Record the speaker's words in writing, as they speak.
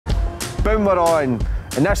Boom, we're on.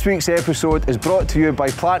 And this week's episode is brought to you by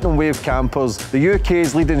Platinum Wave Campers, the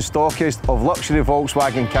UK's leading stockist of luxury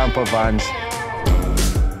Volkswagen camper vans.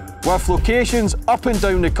 With locations up and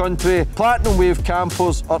down the country, Platinum Wave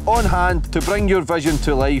Campers are on hand to bring your vision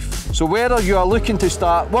to life. So whether you are looking to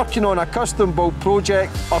start working on a custom build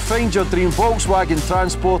project or find your dream Volkswagen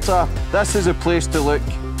transporter, this is a place to look.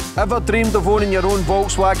 Ever dreamed of owning your own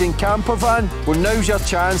Volkswagen camper van? Well, now's your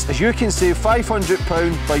chance, as you can save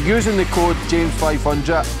 £500 by using the code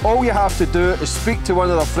James500. All you have to do is speak to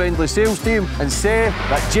one of their friendly sales team and say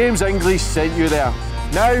that James English sent you there.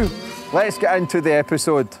 Now, let's get into the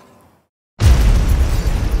episode.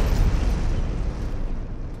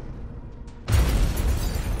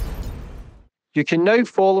 You can now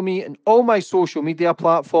follow me on all my social media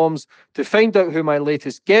platforms to find out who my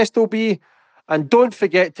latest guest will be. And don't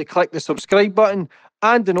forget to click the subscribe button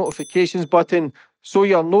and the notifications button so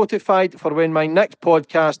you're notified for when my next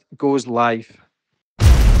podcast goes live.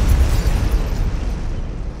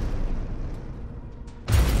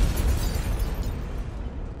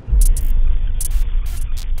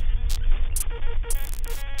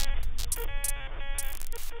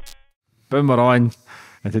 Boom, we're on.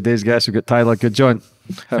 And today's guest, we've got Tyler Goodjohn.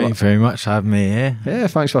 Thank you very much for having me here. Yeah,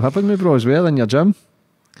 thanks for having me, bro, as well, in your gym.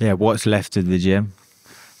 Yeah, what's left of the gym.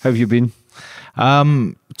 How have you been?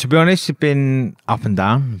 To be honest, it's been up and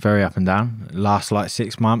down, very up and down. Last like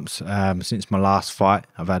 6 months since my last fight.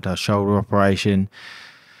 I've had a shoulder operation.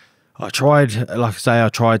 I tried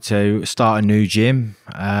to start a new gym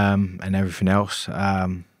and everything else.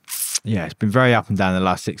 Yeah, it's been very up and down the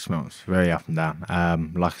last 6 months, very up and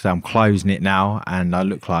down. Like I say, I'm closing it now and I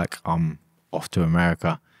look like I'm off to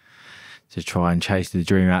America to try and chase the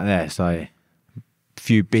dream out there. So a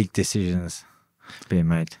few big decisions being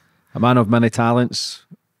made. A man of many talents,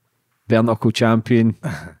 bare knuckle champion,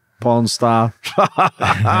 porn star,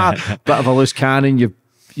 bit of a loose cannon.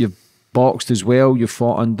 You've boxed as well. You've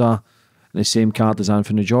fought under the same card as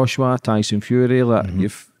Anthony Joshua, Tyson Fury. Like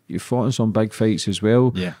you've fought in some big fights as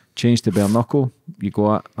well. Yeah. Changed to bare knuckle. You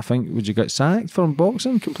got, I think, would you get sacked from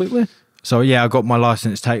boxing completely? So yeah, I got my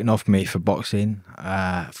license taken off me for boxing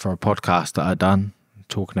for a podcast that I done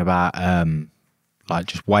talking about like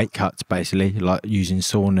just weight cuts, basically, like using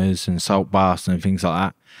saunas and salt baths and things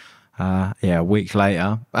like that. Yeah, a week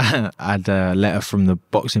later, I had a letter from the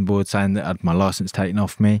boxing board saying that I had my license taken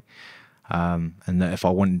off me, and that if I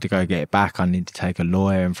wanted to go get it back, I need to take a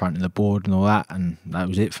lawyer in front of the board and all that, and that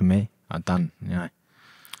was it for me. I'd done, you know.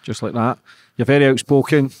 Just like that. You're very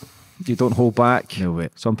outspoken. You don't hold back. No way.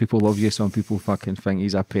 Some people love you. Some people fucking think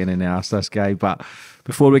he's a pain in the ass, this guy. But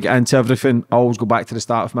before we get into everything, I always go back to the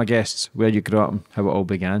start of my guests, where you grew up and how it all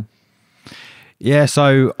began. Yeah,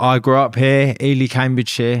 so I grew up here, Ely,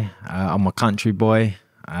 Cambridgeshire. I'm a country boy,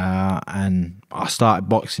 and I started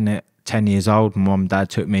boxing at 10 years old. My mum and dad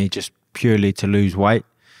took me just purely to lose weight.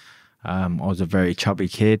 I was a very chubby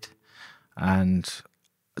kid, and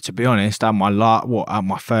to be honest, at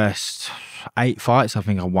my first 8 fights, I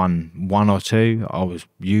think I won 1 or 2. I was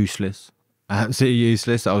useless, absolutely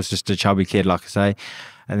useless. I was just a chubby kid, like I say.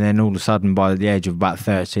 And then all of a sudden, by the age of about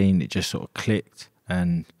 13, it just sort of clicked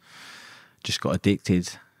and just got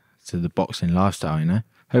addicted to the boxing lifestyle, you know.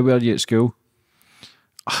 How were you at school?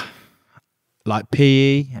 Like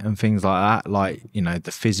PE and things like that, like, you know,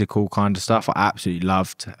 the physical kind of stuff I absolutely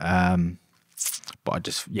loved.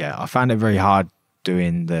 But I found it very hard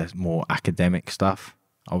doing the more academic stuff.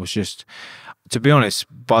 I was just, to be honest,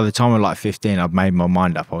 by the time I was like 15, I'd made my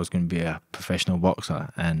mind up I was going to be a professional boxer.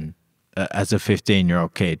 And as a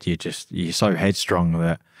 15-year-old kid, you're so headstrong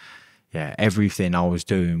that, yeah, everything I was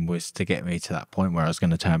doing was to get me to that point where I was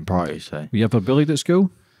going to turn pro. So, were you ever bullied at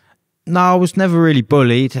school? No, I was never really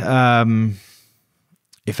bullied.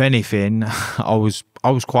 If anything, I was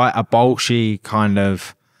quite a bolshy kind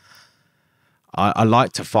of. I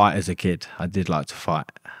liked to fight as a kid. I did like to fight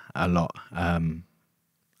a lot. And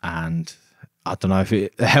I don't know if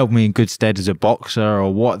it held me in good stead as a boxer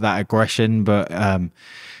or what, that aggression. But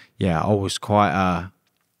yeah, I was quite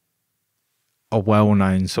a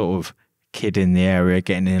well-known sort of kid in the area,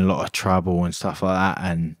 getting in a lot of trouble and stuff like that.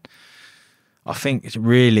 And I think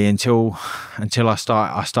really until I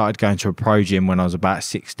started going to a pro gym when I was about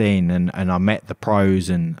 16, and I met the pros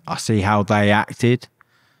and I see how they acted.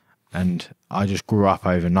 And I just grew up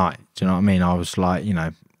overnight. Do you know what I mean? I was like, you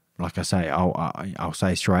know, like I say, I'll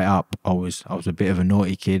say straight up, I was a bit of a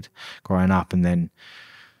naughty kid growing up, and then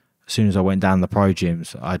as soon as I went down the pro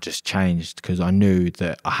gyms, I just changed because I knew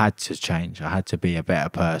that I had to change. I had to be a better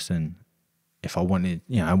person if I wanted,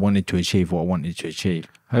 you know, I wanted to achieve what I wanted to achieve.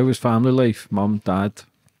 How was family life? Mum, dad,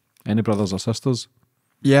 any brothers or sisters?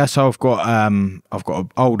 Yeah, so I've got an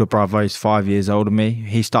older brother. He's 5 years older than me.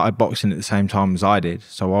 He started boxing at the same time as I did.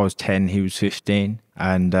 So I was 10, he was 15,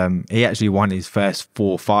 and he actually won his first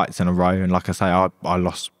 4 fights in a row. And like I say, I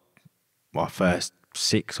lost my first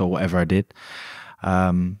 6 or whatever I did.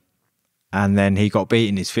 And then he got beat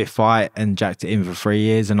in his 5th fight and jacked it in for 3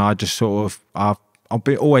 years. And I just sort of,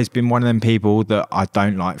 always been one of them people that I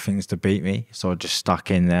don't like things to beat me. So I just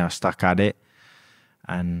stuck in there, stuck at it.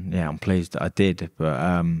 And yeah, I'm pleased that I did. But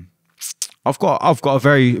I've got a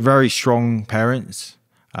very, very strong parents.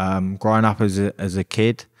 Growing up as a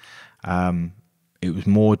kid, it was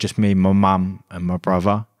more just me, my mum and my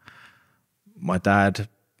brother. My dad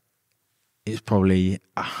is probably,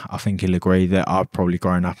 I think he'll agree that I've probably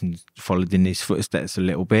grown up and followed in his footsteps a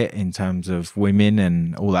little bit in terms of women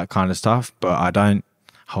and all that kind of stuff, but I don't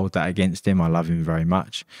hold that against him. I love him very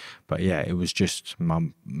much. But yeah, it was just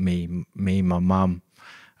me, my mum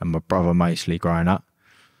and my brother mostly growing up.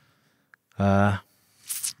 And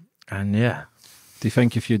yeah. Do you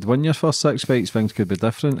think if you'd won your first 6 fights, things could be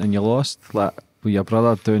different and you lost? Like, with your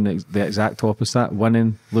brother doing the exact opposite,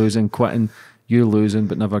 winning, losing, quitting, you losing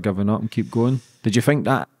but never giving up and keep going. Did you think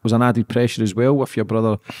that was an added pressure as well with your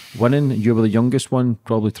brother winning? You were the youngest one,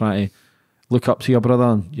 probably trying to look up to your brother,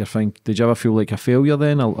 and you think, did you ever feel like a failure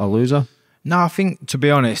then, a loser? No, I think, to be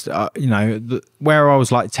honest, you know, where I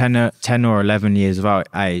was like 10 or 11 years of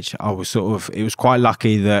age, I was sort of, it was quite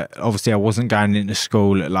lucky that obviously I wasn't going into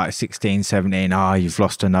school at like 16, 17, you've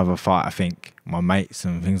lost another fight. I think my mates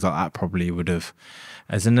and things like that probably would have,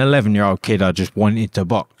 as an 11-year-old kid, I just wanted to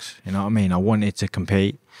box, you know what I mean? I wanted to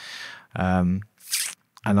compete.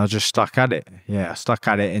 And I just stuck at it. Yeah, I stuck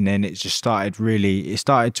at it, and then it just started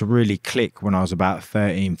to really click when I was about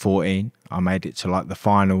 13, 14. I made it to like the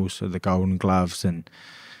finals of the Golden Gloves, and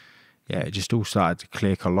yeah, it just all started to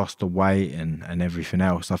click. I lost the weight and everything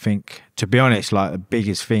else. I think, to be honest, like the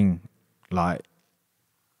biggest thing, like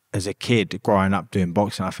as a kid growing up doing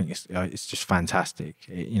boxing, I think it's just fantastic.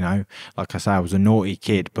 You know, like I say, I was a naughty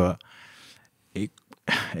kid, but it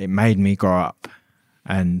made me grow up.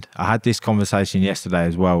 And I had this conversation yesterday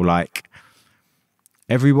as well, like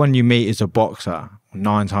everyone you meet as a boxer,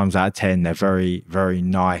 9 times out of 10, they're very, very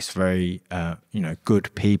nice, very, you know,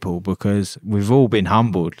 good people, because we've all been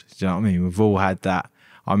humbled. Do you know what I mean? We've all had that.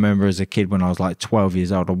 I remember as a kid when I was like 12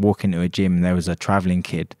 years old, I'd walk into a gym and there was a traveling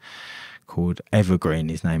kid called Evergreen,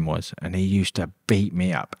 his name was, and he used to beat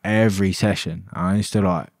me up every session. I used to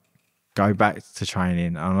like go back to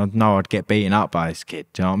training and I'd know I'd get beaten up by this kid.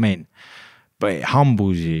 Do you know what I mean? But it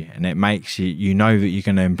humbles you and it makes you, you know that you're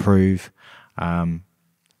going to improve. And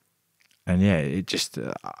yeah, it just,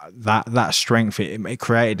 that strength, it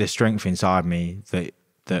created a strength inside me that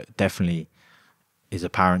definitely is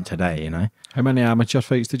apparent today, you know. How many amateur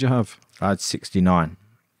fights did you have? I had 69.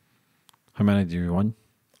 How many did you win?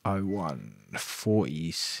 I won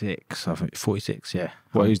 46, I think, 46, yeah.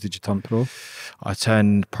 What age did you turn pro? I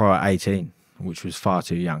turned pro at 18, which was far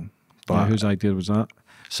too young. But yeah, whose idea was that?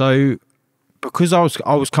 So, because I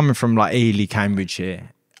was coming from like Ely,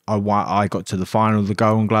 Cambridgeshire, I got to the final of the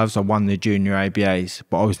Golden Gloves. I won the junior ABAs,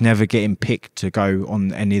 but I was never getting picked to go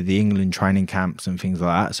on any of the England training camps and things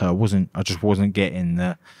like that. So I just wasn't getting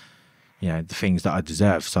the, you know, the things that I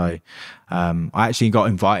deserved. So I actually got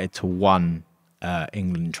invited to one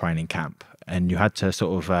England training camp, and you had to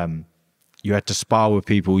sort of you had to spar with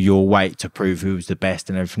people your weight to prove who was the best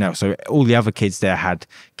and everything else. So all the other kids there had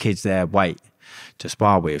kids their weight to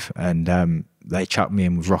spar with, and they chucked me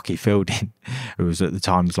in with Rocky Fielding, who was at the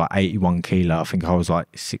time was like 81 kilo. I think I was like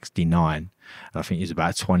 69, and I think he was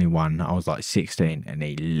about 21. I was like 16, and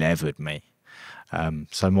he levered me.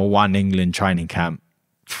 So my one England training camp,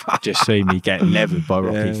 just see me get levered by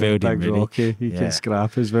Rocky Fielding. Big really, Rocky, he can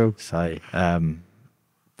scrap as well. So,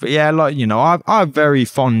 but yeah, like, you know, I have very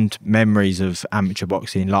fond memories of amateur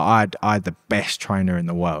boxing. Like I had the best trainer in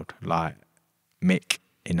the world, like Mick.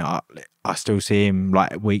 You know, I still see him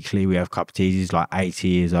like weekly. We have a cup of teas. He's like 80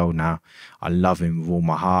 years old now. I love him with all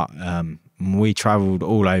my heart. We travelled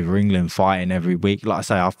all over England fighting every week. Like I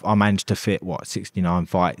say, I managed to fit, 69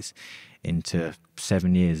 fights into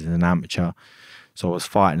 7 years as an amateur. So I was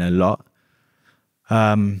fighting a lot.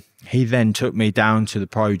 He then took me down to the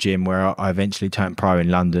pro gym where I eventually turned pro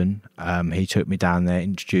in London. He took me down there,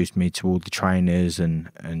 introduced me to all the trainers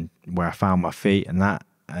and where I found my feet and that,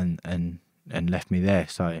 and left me there.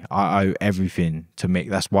 So I owe everything to Mick.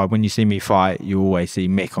 That's why when you see me fight, you always see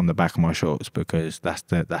Mick on the back of my shorts, because that's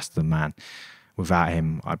the man. Without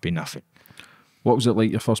him, I'd be nothing. What was it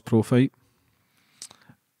like, your first pro fight?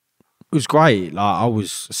 It was great. Like, I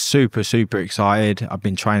was super, super excited. I've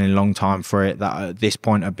been training a long time for it. That at this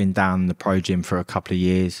point, I've been down the pro gym for a couple of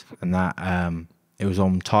years, and that It was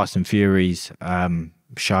on Tyson Fury's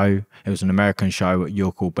show. It was an American show at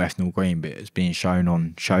York Hall, Bethnal Green, but it was being shown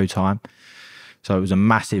on Showtime. So it was a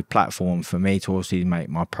massive platform for me to obviously make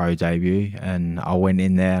my pro debut. And I went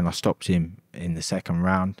in there and I stopped him in the second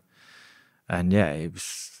round. And yeah, it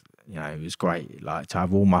was, you know, it was great. Like to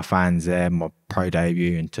have all my fans there, my pro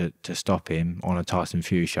debut, and to stop him on a Tyson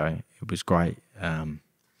Fury show, it was great.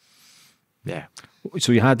 Yeah.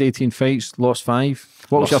 So you had 18 fights, lost 5.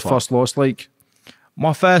 What was your first loss like?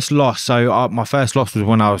 My first loss, my first loss was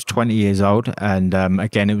when I was 20 years old, and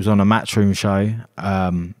again, it was on a Matchroom show.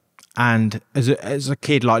 And as a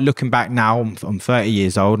kid, like looking back now, I'm 30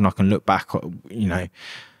 years old, and I can look back, you know,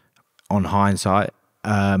 on hindsight,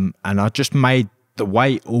 and I just made the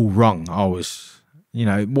weight all wrong. I was, you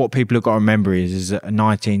know, what people have got to remember is a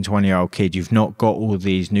 19, 20-year-old kid, you've not got all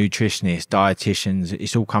these nutritionists, dietitians,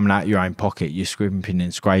 it's all coming out of your own pocket. You're scrimping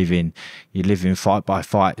and scraving, you're living fight by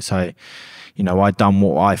fight. So, you know, I'd done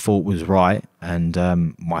what I thought was right, and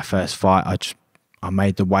my first fight, I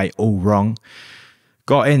made the weight all wrong.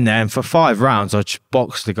 Got in there, and for 5 rounds, I just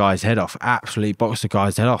boxed the guy's head off, absolutely boxed the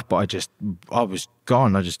guy's head off, but I was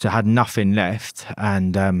gone. I just had nothing left,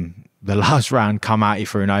 and the last round come at you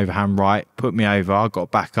for an overhand right, put me over, I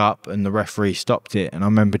got back up, and the referee stopped it, and I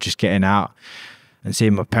remember just getting out and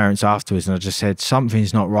seeing my parents afterwards, and I just said,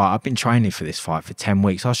 something's not right. I've been training for this fight for 10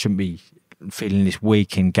 weeks. I shouldn't be feeling this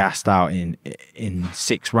weak and gassed out in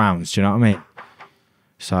 6 rounds. Do you know what I mean?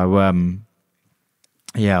 So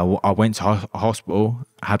yeah, I went to hospital,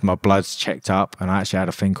 had my bloods checked up, and I actually had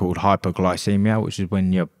a thing called hypoglycemia, which is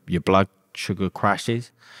when your blood sugar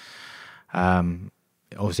crashes.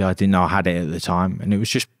 Obviously, I didn't know I had it at the time, and it was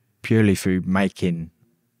just purely through making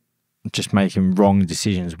wrong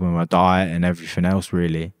decisions with my diet and everything else,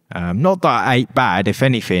 really. Not that I ate bad. If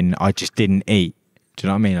anything, I just didn't eat. Do you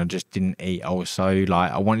know what I mean? I just didn't eat. I was so,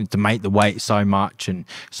 like, I wanted to make the weight so much and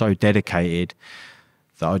so dedicated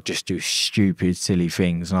that I'd just do stupid, silly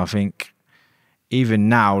things. And I think even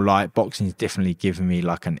now, like, boxing's definitely given me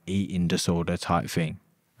like an eating disorder type thing,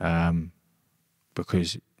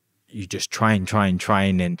 because you just train,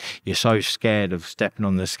 and you're so scared of stepping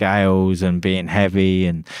on the scales and being heavy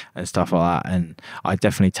and stuff like that. And I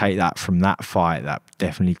definitely take that from that fight. That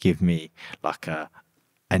definitely give me like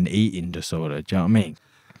an eating disorder. Do you know what I mean?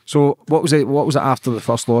 So what was it? What was it after the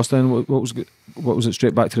first loss then? What was it?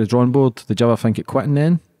 Straight back to the drawing board? Did you ever think of quitting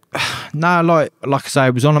then? No, like I say,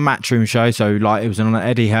 it was on a Matchroom show, so like it was on an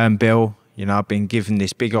Eddie Hearn bill. You know, I've been given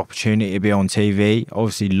this big opportunity to be on TV.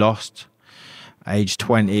 Obviously lost, age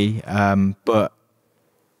 20, but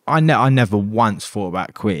I never once thought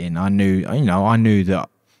about quitting. I knew, you know, I knew that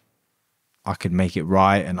I could make it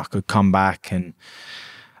right and I could come back, and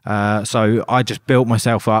so I just built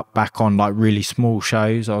myself up back on like really small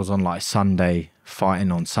shows. I was on like Sunday,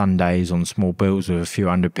 fighting on Sundays on small bills with a few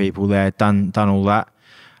hundred people there, done all that.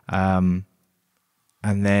 And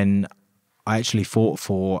then I actually fought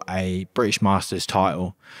for a British Masters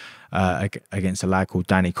title against a lad called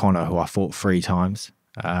Danny Connor, who I fought 3 times.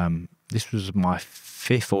 This was my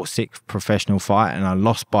 5th or 6th professional fight, and I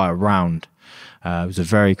lost by a round. It was a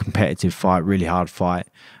very competitive fight, really hard fight,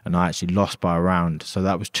 and I actually lost by a round. So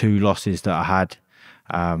that was 2 losses that I had.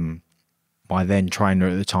 My then trainer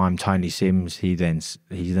at the time, Tony Sims, he then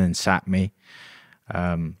sacked me.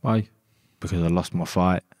 Why? Because I lost my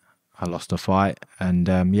fight. I lost a fight, and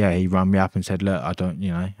yeah, he rang me up and said, "Look, I don't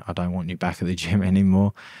want you back at the gym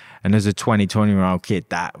anymore." And as a 20-year-old kid,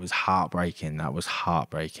 that was heartbreaking. That was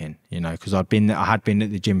heartbreaking, you know, because I had been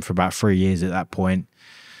at the gym for about 3 years at that point.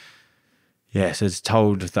 Yeah, so it's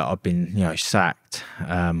told that I've been, you know, sacked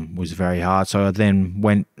was very hard. So I then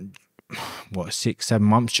went, 6-7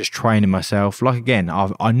 months just training myself. Like, again,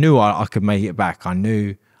 I knew I could make it back. I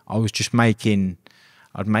knew I was just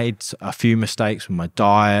I'd made a few mistakes with my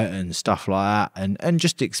diet and stuff like that, and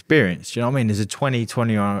just experience, you know what I mean? As a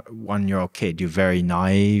 21-year-old kid, you're very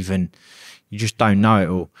naive and you just don't know it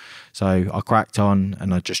all. So I cracked on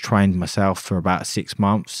and I just trained myself for about 6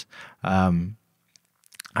 months. I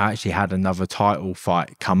actually had another title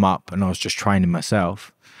fight come up and I was just training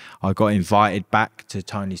myself. I got invited back to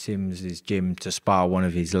Tony Sims' gym to spar one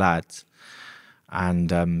of his lads, and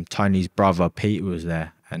Tony's brother Peter was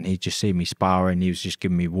there. And he'd just seen me sparring. He was just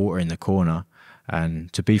giving me water in the corner.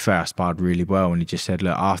 And to be fair, I sparred really well. And he just said,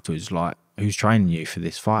 look, afterwards, like, who's training you for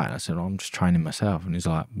this fight? And I said, I'm just training myself. And he's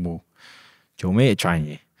like, well, do you want me to train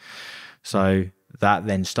you? So that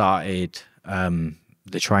then started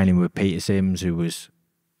the training with Peter Sims, who was,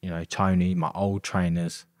 you know, Tony, my old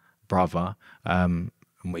trainer's brother. And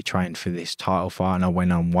we trained for this title fight, and I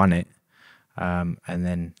went on and won it. And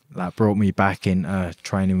then that brought me back in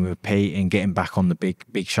training with Pete and getting back on the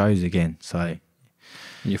big shows again. So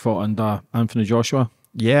You fought under Anthony Joshua?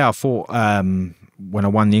 Yeah, I fought when I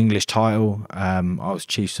won the English title. I was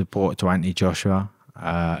chief supporter to Anthony Joshua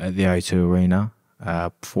at the O2 Arena.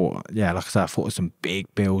 Like I said, I fought some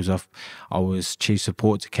big bills. I was chief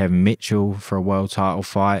support to Kevin Mitchell for a world title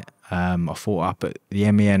fight. I fought up at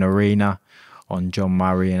the MEN Arena on John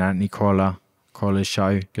Murray and Anthony Croller's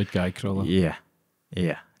show. Good guy, Crawler. Yeah,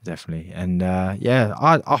 definitely. And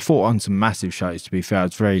I fought on some massive shows, to be fair. I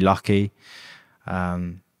was very lucky.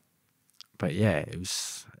 But yeah,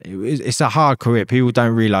 it's a hard career. People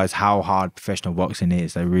don't realise how hard professional boxing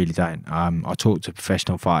is. They really don't. I talk to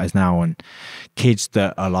professional fighters now and kids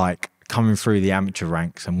that are like coming through the amateur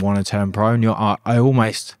ranks and want to turn pro, and I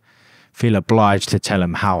almost feel obliged to tell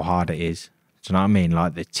them how hard it is. Do you know what I mean?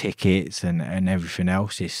 Like the tickets and everything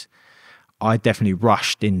else. I definitely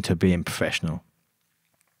rushed into being professional.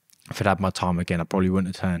 If I'd had my time again, I probably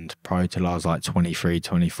wouldn't have turned pro till I was like 23,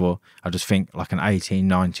 24. I just think like an 18,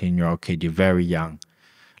 19-year-old kid, you're very young.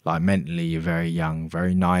 Like mentally, you're very young,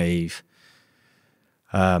 very naive.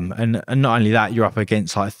 And not only that, you're up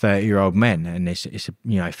against like 30-year-old men, and it's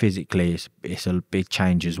physically, it's a big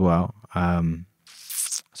change as well.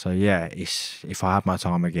 So yeah, if I had my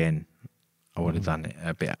time again, I would have done it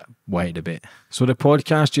waited a bit. So the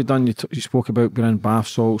podcast you done, you spoke about being in bath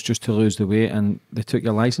salts just to lose the weight, and they took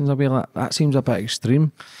your license away. That seems a bit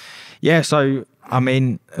extreme. Yeah, so I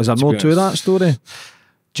mean, is there more to that story?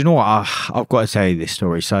 Do you know what? I've got to tell you this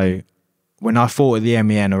story. So when I fought at the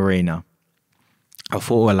MEN Arena, I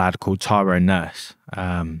fought with a lad called Tyrone Nurse.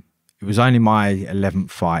 It was only my 11th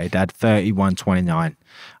fight. It had 31-29.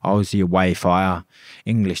 I was the away fighter,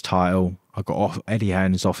 English title. Eddie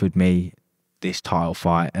Hearns offered me this title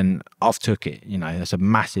fight, and I've took it. It's a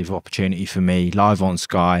massive opportunity for me, live on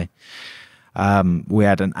Sky. We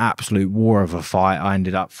had an absolute war of a fight. I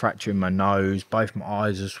ended up fracturing my nose, both my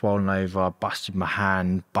eyes are swollen over, busted my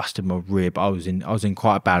hand, busted my rib. I was in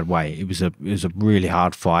quite a bad way. It was a really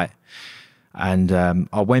hard fight, and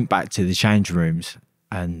I went back to the change rooms,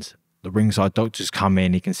 and the ringside doctor's come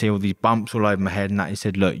in. He can see all these bumps all over my head, and that he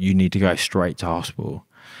said, "Look, you need to go straight to hospital."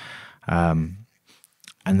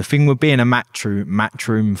 And the thing with being a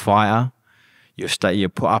matchroom fighter, you're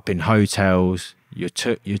put up in hotels. You're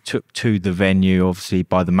took to the venue, obviously,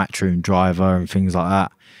 by the matchroom driver and things like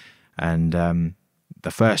that. And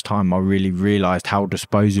the first time I really realised how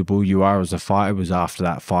disposable you are as a fighter was after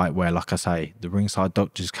that fight, where, like I say, the ringside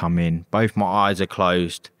doctors come in, both my eyes are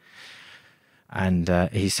closed, and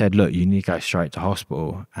he said, "Look, you need to go straight to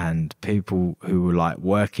hospital." And people who were like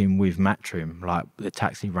working with Matchroom, like the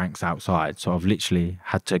taxi ranks outside, so I've literally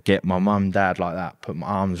had to get my mum, dad like that, put my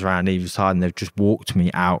arms around either side, and they've just walked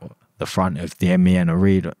me out the front of the MEN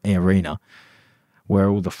arena, where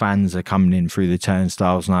all the fans are coming in through the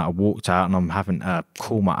turnstiles, and I walked out, and I'm having to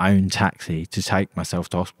call my own taxi to take myself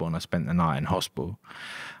to hospital, and I spent the night in hospital.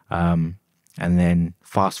 And then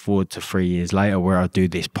fast forward to 3 years later, where I do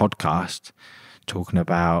this podcast talking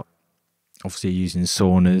about obviously using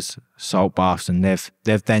saunas, salt baths, and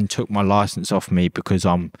they've then took my license off me because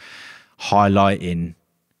I'm highlighting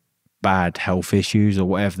bad health issues or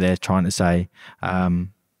whatever they're trying to say.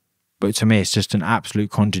 But to me, it's just an absolute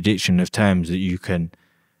contradiction of terms that you can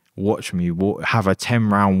watch me have a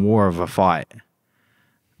 10-round war of a fight.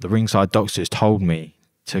 The ringside doctors told me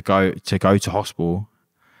to go to hospital,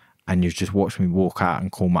 and you've just watched me walk out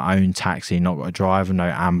and call my own taxi, not got a driver, no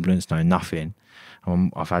ambulance, no nothing.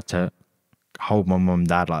 I've had to hold my mum and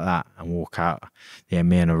dad like that and walk out the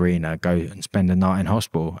MEN arena, go and spend a night in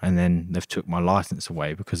hospital, and then they've took my license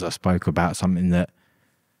away because I spoke about something that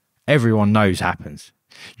everyone knows happens.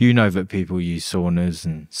 You know that people use saunas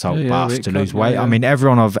and salt baths to lose weight. I mean,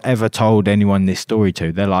 everyone I've ever told anyone this story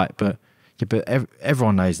to, they're like, but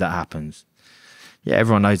everyone knows that happens. Yeah,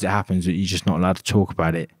 everyone knows it happens, but you're just not allowed to talk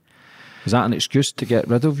about it. Is that an excuse to get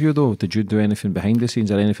rid of you, though? Did you do anything behind the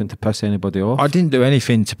scenes or anything to piss anybody off? I didn't do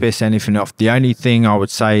anything to piss anything off. The only thing I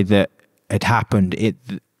would say that had happened,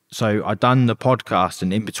 so I done the podcast,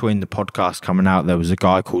 and in between the podcast coming out, there was a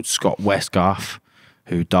guy called Scott Westgarth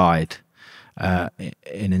who died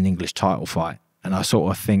in an English title fight. And I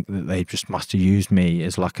sort of think that they just must have used me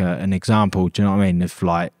as like an example, do you know what I mean? Of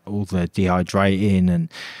like all the dehydrating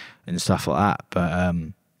and stuff like that. But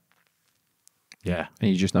yeah. And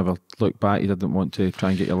you just never looked back. You didn't want to try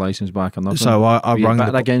and get your license back or nothing. So I rung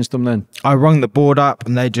against them then. I rung the board up,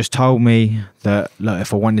 and they just told me that, look,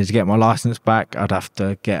 if I wanted to get my license back, I'd have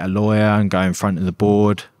to get a lawyer and go in front of the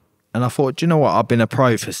board. And I thought, do you know what? I've been a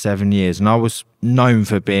pro for 7 years, and I was known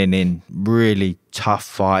for being in really tough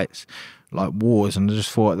fights, like wars. And I just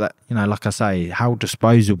thought that, like I say, how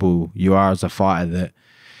disposable you are as a fighter, that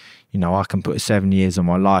you know, I can put 7 years of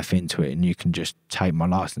my life into it and you can just take my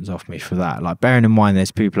license off me for that. Like, bearing in mind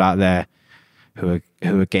there's people out there who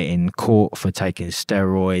are getting caught for taking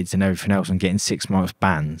steroids and everything else and getting 6 months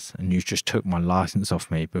bans, and you just took my license off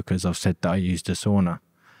me because I've said that I used a sauna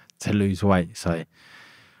to lose weight. So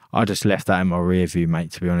I just left that in my rear view,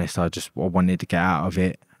 mate, to be honest. I wanted to get out of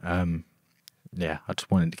it. Yeah, I just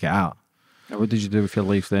wanted to get out. And what did you do with your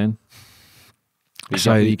life then?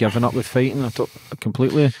 So were you giving up with fighting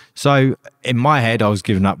completely? So in my head, I was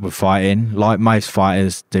giving up with fighting, like most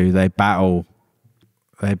fighters do. They battle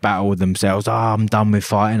with themselves. Oh, I'm done with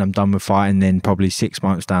fighting. Then probably 6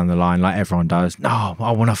 months down the line, like everyone does, no,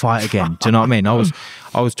 I want to fight again. Do you know what I mean?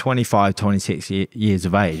 I was 25, 26 years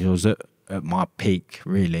of age. I was at my peak,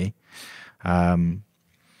 really.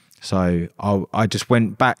 So I just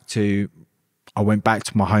went back to my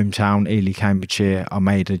hometown, Ely, Cambridgeshire. I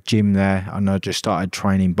made a gym there and I just started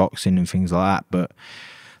training boxing and things like that. But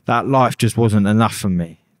that life just wasn't enough for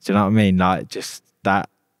me. Do you know what I mean? Like, just that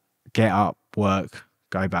get up, work,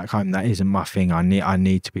 go back home, that isn't my thing. I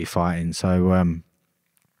need to be fighting. So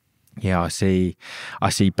yeah, I see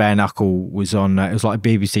Bare Knuckle was on, it was like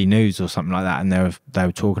BBC News or something like that, and they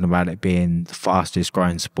were talking about it being the fastest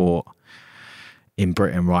growing sport in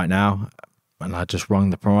Britain right now. And I just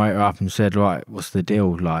rung the promoter up and said, right, what's the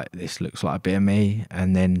deal? Like, this looks like a bit of me.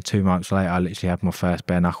 And then 2 months later, I literally had my first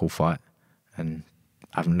bare knuckle fight and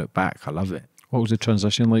I haven't looked back. I love it. What was the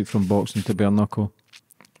transition like from boxing to bare knuckle?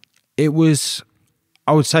 It was,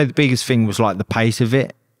 I would say the biggest thing was like the pace of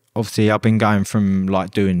it. Obviously, I've been going from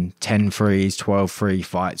like doing 10 threes, 12 free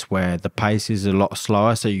fights where the pace is a lot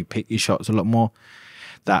slower, so you pick your shots a lot more.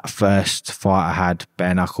 That first fight I had,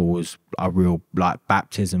 bare knuckle, was a real like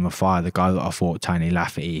baptism of fire. The guy that I fought, Tony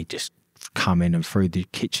Lafferty, just come in and threw the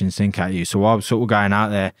kitchen sink at you. So I was sort of going out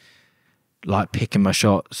there, like picking my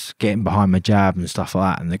shots, getting behind my jab and stuff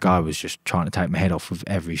like that. And the guy was just trying to take my head off with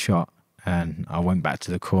every shot. And I went back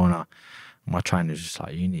to the corner. My trainer was just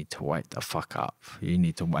like, you need to wake the fuck up. You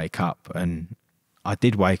need to wake up. And I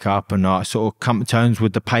did wake up, and I sort of come to terms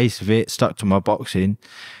with the pace of it, stuck to my boxing.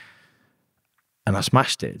 And I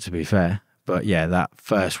smashed it, to be fair. But yeah, that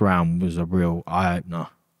first round was a real eye-opener.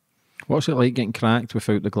 What's it like getting cracked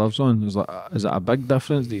without the gloves on? Is it a big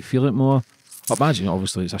difference? Do you feel it more? I imagine,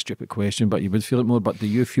 obviously, it's a stupid question, but you would feel it more. But do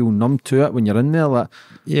you feel numb to it when you're in there? Like,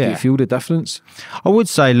 yeah. Do you feel the difference? I would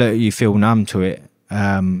say, look, you feel numb to it.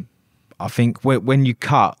 I think when you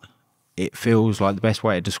cut, it feels like, the best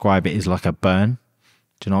way to describe it is like a burn.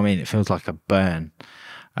 Do you know what I mean? It feels like a burn.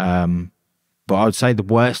 But I would say the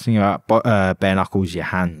worst thing about bare knuckle is your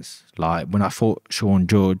hands. Like, when I fought Sean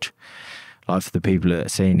George, like, for the people that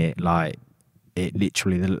have seen it, like, it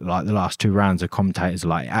literally, like, the last 2 rounds, the commentators are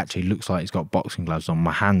like, it actually looks like he's got boxing gloves on.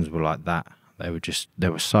 My hands were like that. They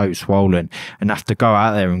were so swollen. And have to go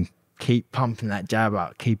out there and keep pumping that jab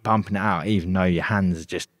out, keep pumping it out, even though your hands are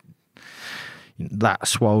just that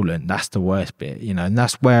swollen. That's the worst bit, you know. And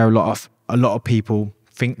that's where a lot of people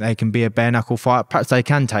think they can be a bare knuckle fighter. Perhaps they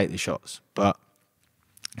can take the shots, but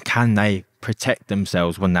can they protect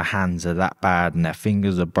themselves when their hands are that bad and their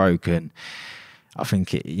fingers are broken? I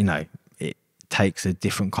think it takes a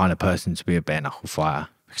different kind of person to be a bare knuckle fighter.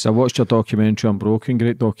 Because I watched your documentary Unbroken,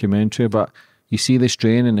 great documentary, but you see the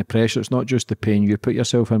strain and the pressure. It's not just the pain you put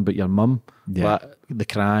yourself in, but your mum. Yeah. Like the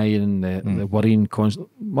crying, the worrying constant.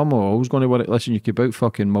 Mum will always going to worry. Listen, you could be out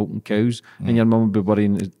fucking milking cows and your mum would be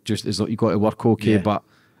worrying just as you got to work okay, but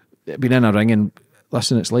being in a ring and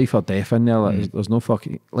listen, it's life or death in there. Like, there's no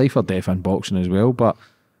fucking life or death in boxing as well, but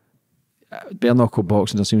bare knuckle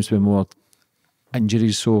boxing, there seems to be more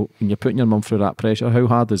injuries. So when you're putting your mum through that pressure, how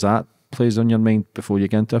hard is that plays on your mind before you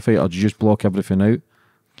get into a fight, or do you just block everything out?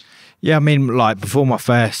 Yeah, I mean, like, before my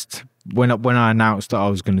first, when I announced that I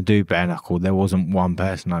was going to do bare knuckle, there wasn't one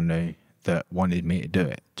person I knew that wanted me to do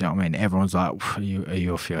it. Do you know what I mean? Everyone's like, are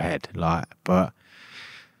you off your head? Like, but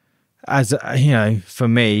as you know, for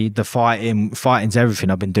me, the fighting's everything.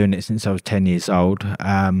 I've been doing it since I was 10 years old.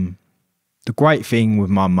 The great thing with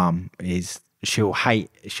my mum is she'll hate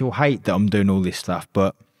that I'm doing all this stuff,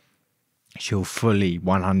 but she'll fully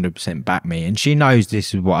 100% back me, and she knows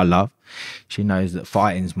this is what I love. She knows that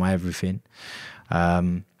fighting's my everything.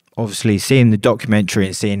 Obviously, seeing the documentary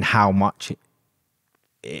and seeing how much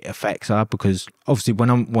it affects her, because obviously when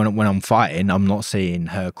I'm fighting, I'm not seeing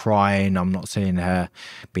her crying, I'm not seeing her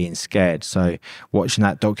being scared. So watching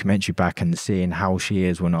that documentary back and seeing how she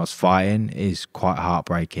is when I was fighting is quite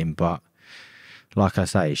heartbreaking. But like I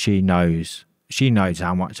say, she knows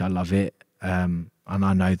how much I love it. And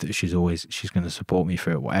I know that she's going to support me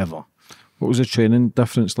through it, whatever. What was the training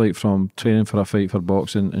difference like from training for a fight for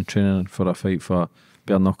boxing and training for a fight for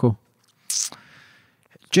bare knuckle?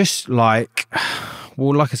 Just like,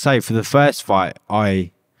 well, like I say, for the first fight,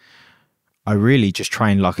 I really just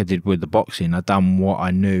trained like I did with the boxing. I done what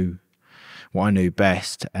I knew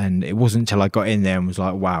best, and it wasn't until I got in there and was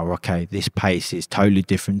like, wow, okay, this pace is totally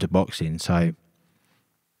different to boxing. So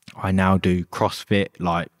I now do CrossFit,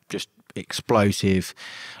 like just explosive,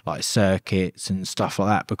 like circuits and stuff like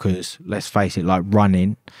that, because let's face it, like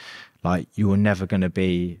running, like you're never going to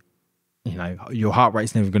be, you know, your heart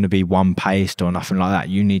rate's never going to be one paced or nothing like that.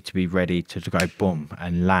 You need to be ready to go boom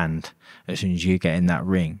and land as soon as you get in that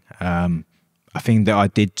ring. I think that I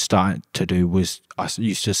did start to do was I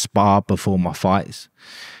used to spar before my fights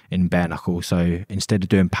in bare knuckle. So instead of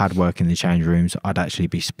doing pad work in the change rooms, I'd actually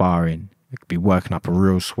be sparring. I'd be working up a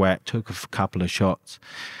real sweat, took a couple of shots,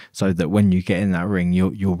 so that when you get in that ring,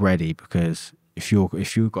 you're ready. Because if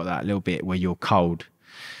you've got that little bit where you're cold,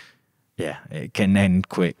 yeah, it can end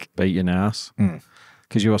quick. Bite you in the ass.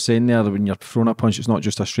 Because you were saying there that when you're throwing a punch, it's not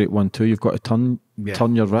just a straight 1-2. You've got to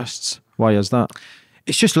turn your wrists. Why is that?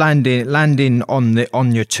 It's just landing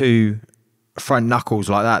on your two front knuckles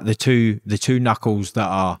like that. The two knuckles that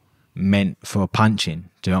are meant for punching.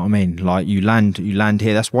 Do you know what I mean? Like you land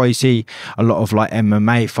here. That's why you see a lot of like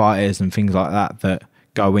MMA fighters and things like that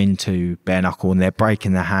go into bare knuckle and they're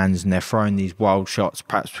breaking their hands and they're throwing these wild shots,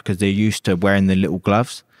 perhaps because they're used to wearing the little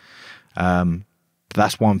gloves. But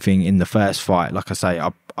that's one thing in the first fight. Like I say,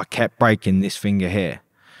 I kept breaking this finger here.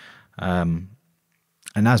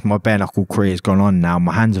 And as my bare knuckle career has gone on now,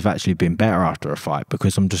 my hands have actually been better after a fight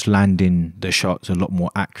because I'm just landing the shots a lot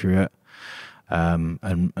more accurate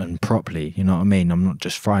and properly. You know what I mean? I'm not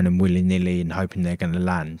just throwing them willy-nilly and hoping they're going to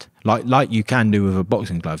land. Like you can do with a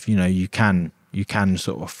boxing glove. You know, you can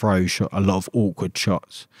sort of throw a lot of awkward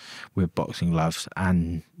shots with boxing gloves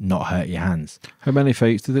and not hurt your hands. How many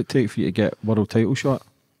fights did it take for you to get world title shot?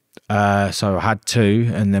 So I had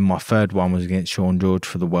 2, and then my third one was against Sean George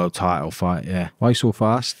for the world title fight. Yeah. Why so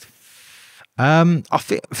fast? I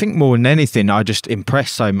think more than anything, I just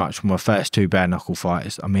impressed so much with my first 2 bare knuckle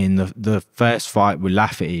fights. I mean, the first fight with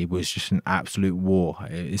Lafferty was just an absolute war.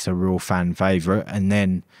 It's a real fan favourite. And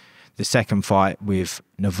then the second fight with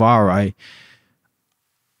Navarro,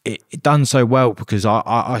 it done so well because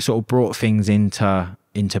I sort of brought things into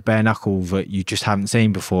bare knuckle that you just haven't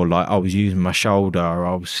seen before. Like I was using my shoulder,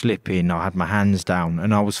 I was slipping, I had my hands down,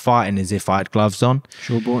 and I was fighting as if I had gloves on.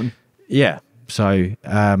 Showboating. Yeah. So,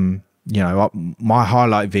 you know, my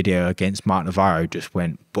highlight video against Mark Navarro just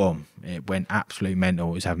went boom. It went absolutely mental.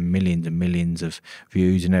 It was having millions and millions of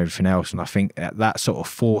views and everything else. And I think that sort of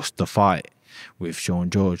forced the fight with Sean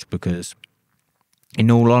George because, in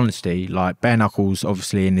all honesty, like bare knuckles,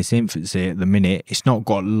 obviously in this infancy at the minute, it's not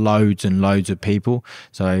got loads and loads of people.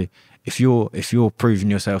 So if you're proving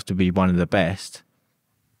yourself to be one of the best,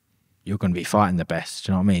 you're going to be fighting the best.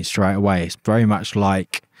 Do you know what I mean? Straight away, it's very much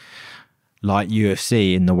like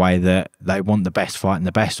UFC in the way that they want the best fighting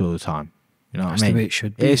the best all the time. You know what I mean? That's the way it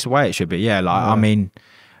should be. It's the way it should be. Yeah. Like I mean,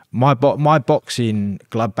 my boxing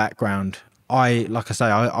glove background, like I say,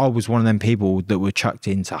 I was one of them people that were chucked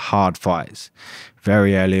into hard fights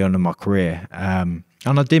very early on in my career. And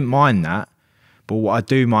I didn't mind that. But what I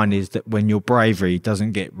do mind is that when your bravery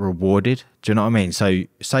doesn't get rewarded, do you know what I mean? So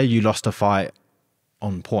say you lost a fight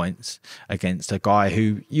on points against a guy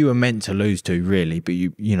who you were meant to lose to really, but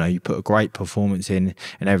you know, you put a great performance in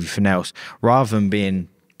and everything else, rather than being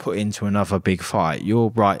put into another big fight, you're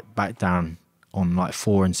right back down on like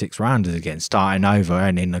 4 and 6 rounders again, starting over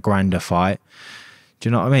and in a grander fight. Do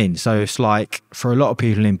you know what I mean? So it's like, for a lot of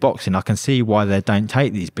people in boxing, I can see why they don't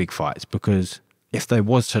take these big fights, because if they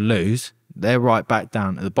was to lose, they're right back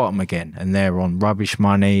down at the bottom again, and they're on rubbish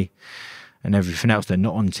money and everything else. They're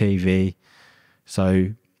not on TV.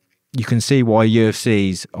 So you can see why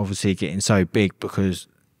UFC's obviously getting so big, because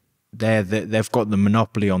they've got the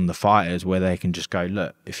monopoly on the fighters, where they can just go,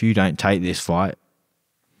 look, if you don't take this fight,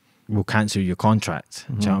 we'll cancel your contract.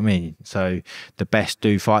 Do you know what I mean? So the best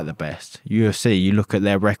do fight the best. UFC, you look at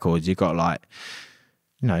their records, you've got like,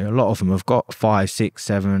 you know, a lot of them have got 5, 6,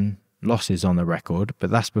 7 losses on the record, but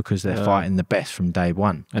that's because they're fighting the best from day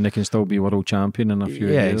one. And they can still be world champion in a few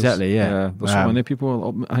years. Yeah, exactly, yeah. There's so many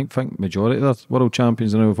people, I think majority of the world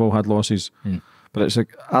champions, I know, have all had losses. But it's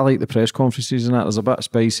like, I like the press conferences and that. There's a bit of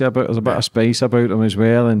spicy about, there's a bit of spice about them as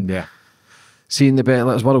well. And seeing the bit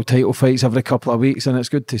like world title fights every couple of weeks, and it's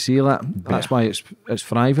good to see that. That's why it's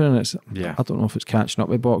thriving, and it's I don't know if it's catching up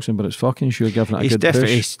with boxing, but it's fucking sure giving it a good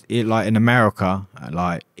push. It's like in America,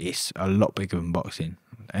 like it's a lot bigger than boxing.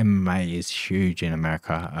 MMA is huge in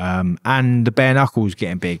America, and the bare knuckles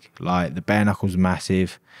getting big. Like the bare knuckles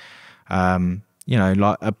massive. You know,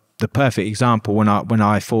 like the perfect example, when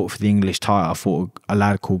I fought for the English title, I fought a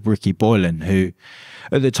lad called Ricky Boylan, who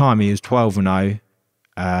at the time he was 12-0.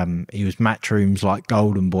 He was Matchroom's like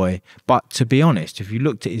golden boy. But to be honest, if you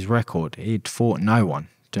looked at his record, he'd fought no one.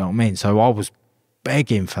 Do you know what I mean? So I was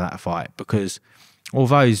begging for that fight, because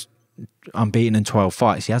although he's unbeaten in 12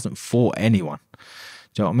 fights, he hasn't fought anyone.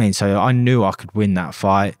 Do you know what I mean? So I knew I could win that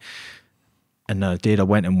fight. And I did. I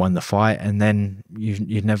went and won the fight, and then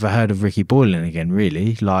you've never heard of Ricky Boylan again,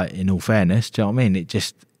 really. Like, in all fairness, do you know what I mean?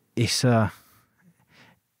 It's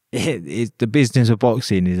the business of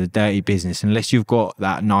boxing is a dirty business. Unless you've got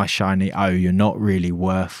that nice shiny O, you're not really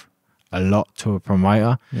worth a lot to a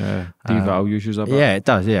promoter. Yeah, devalues you a bit. Yeah, it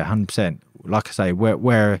does. Yeah, 100%. Like I say,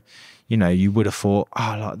 where you know, you would have thought,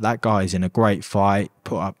 oh, like, that guy's in a great fight,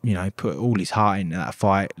 put all his heart into that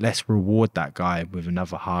fight. Let's reward that guy with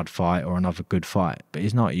another hard fight or another good fight. But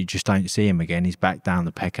he's not. You just don't see him again. He's back down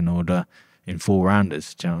the pecking order in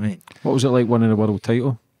 4-rounders. Do you know what I mean? What was it like winning a world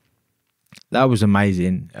title? That was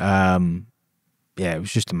amazing. Yeah, it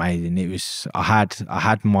was just amazing. It was. I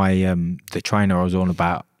had my the trainer I was on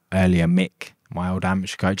about earlier, Mick, my old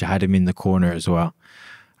amateur coach. I had him in the corner as well.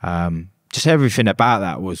 Just everything about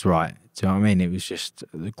that was right. Do you know what I mean? It was just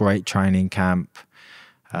a great training camp,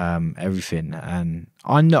 everything, and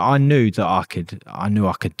I knew that I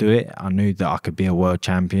could do it. I knew that I could be a world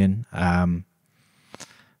champion.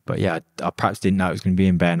 But yeah, I perhaps didn't know it was going to be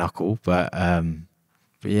in bare knuckle. But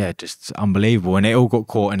yeah, just unbelievable, and it all got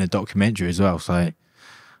caught in a documentary as well. So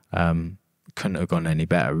couldn't have gone any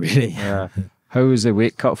better, really. Yeah. How was the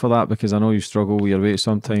weight cut for that? Because I know you struggle with your weight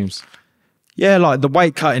sometimes. Yeah, like the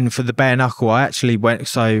weight cutting for the bare knuckle, I actually went.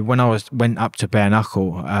 So when I went up to bare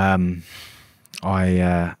knuckle, I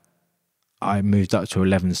moved up to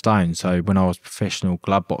 11 stone. So when I was professional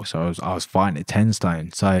glove boxer, I was fighting at 10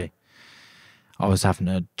 stone. So I was having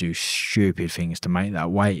to do stupid things to make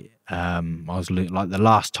that weight. I was like, the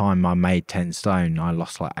last time I made 10 stone, I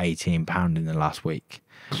lost like 18 pounds in the last week.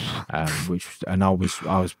 I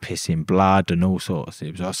was pissing blood and all sorts.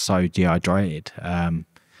 I was so dehydrated.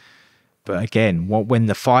 But again, when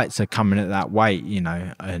the fights are coming at that weight, you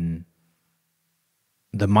know, and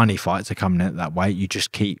the money fights are coming at that weight, you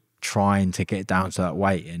just keep trying to get down to that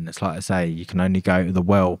weight. And it's like I say, you can only go to the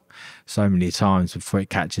well so many times before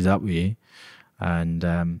it catches up with you.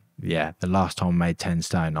 And yeah, the last time I made 10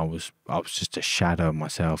 stone, I was just a shadow of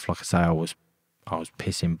myself. Like I say, I was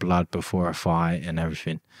pissing blood before a fight and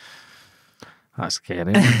everything. That's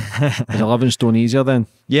scary. Is 11 stone easier then?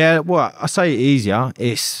 Yeah, well, I say easier.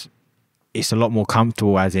 It's a lot more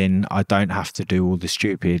comfortable, as in I don't have to do all the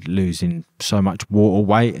stupid losing so much water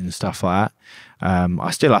weight and stuff like that.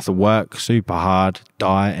 I still have to work super hard,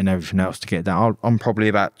 diet and everything else to get down. I'm probably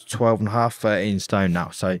about 12.5, 13 stone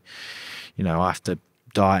now. So, you know, I have to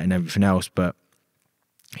diet and everything else, but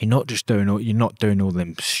you're not doing all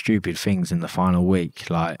them stupid things in the final week.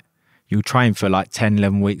 Like, you'll train for like 10,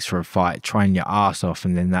 11 weeks for a fight, train your ass off,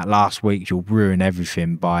 and then that last week you'll ruin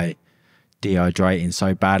everything by dehydrating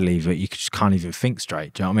so badly that you just can't even think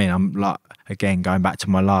straight. Do you know what I mean? I'm like, again, going back to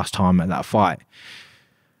my last time at that fight,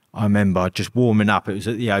 I remember just warming up. It was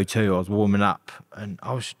at the O2. I was warming up, and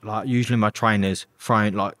I was like, usually my trainers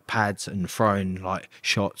throwing like pads and throwing like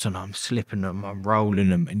shots, and I'm slipping them, I'm rolling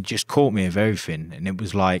them, and just caught me of everything. And it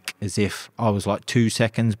was like as if I was like 2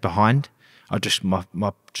 seconds behind. I just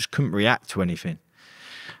just couldn't react to anything,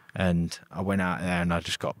 and I went out there and I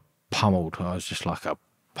just got pummeled. I was just like a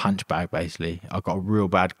punch bag, basically. I got a real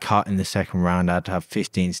bad cut in the second round. I had to have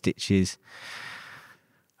 15 stitches.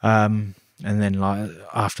 And then like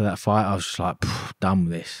after that fight, I was just like, done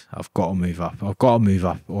with this. I've got to move up. I've got to move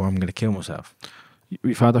up, or I'm going to kill myself.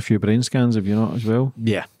 You've had a few brain scans, have you not, as well?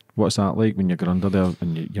 Yeah. What's that like when you're under there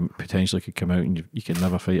and you potentially could come out and you can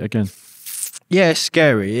never fight again? Yeah, it's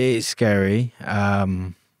scary. It is scary. I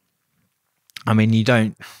mean, you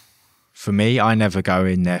don't. For me, I never go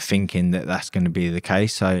in there thinking that that's going to be the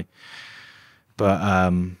case. So,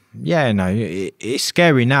 but yeah, no, it's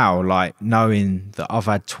scary now, like knowing that I've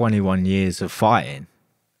had 21 years of fighting.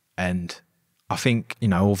 And I think, you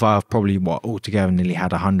know, although I've probably, altogether nearly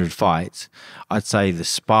had 100 fights, I'd say the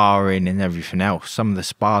sparring and everything else, some of the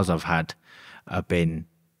spars I've had have been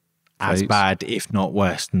as bad, if not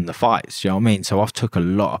worse, than the fights. Do you know what I mean? So I've took a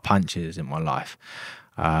lot of punches in my life.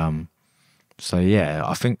 So yeah,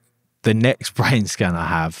 I think the next brain scan I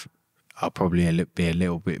have, I'll probably be a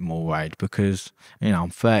little bit more worried because, you know, I'm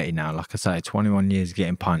 30 now. Like I say, 21 years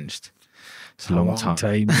getting punched. It's a long time.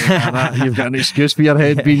 Mate. You've got an excuse for your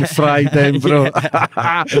head being fried then, bro.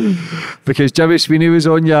 Because Jimmy Sweeney was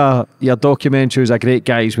on your documentary. He's a great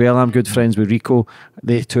guy as well. I'm good friends with Rico.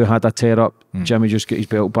 They two had a tear up. Jimmy just got his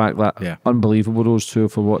belt back. Unbelievable, those two,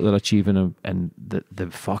 for what they're achieving, and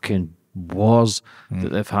the fucking wars that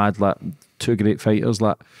they've had. Like, two great fighters.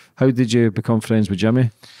 Like, how did you become friends with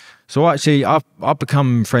Jimmy? So actually, I've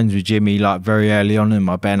become friends with Jimmy like very early on in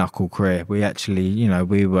my bare knuckle career. We actually, you know,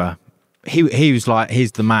 we were. He was like,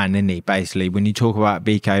 he's the man, isn't he? Basically, when you talk about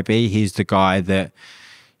BKB, he's the guy that,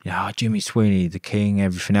 you know, Jimmy Sweeney, the king,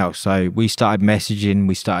 everything else. So we started messaging,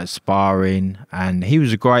 we started sparring, and he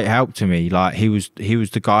was a great help to me. Like, he was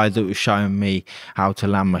the guy that was showing me how to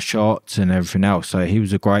land my shots and everything else. So he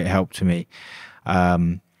was a great help to me.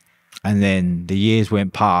 And then the years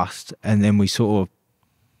went past, and then we sort of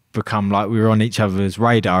become like we were on each other's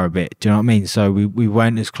radar a bit. Do you know what I mean? So we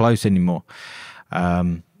weren't as close anymore.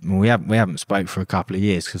 We haven't spoke for a couple of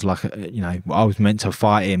years because, like, you know, I was meant to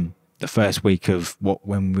fight him the first week of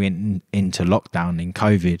when we went into lockdown in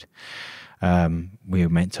COVID. We were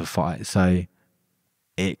meant to fight, so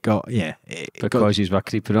it got because you were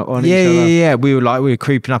creeping up on each other. Yeah. We were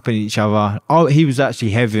creeping up on each other. He was actually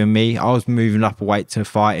heavier than me. I was moving up a weight to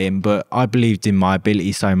fight him, but I believed in my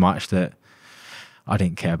ability so much that I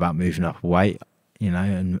didn't care about moving up a weight, you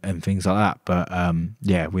know, and things like that. But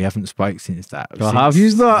yeah, we haven't spoke since that. Have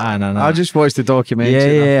you that? No. I just watched the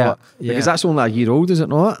documentary. Yeah. Because that's only a year old, is it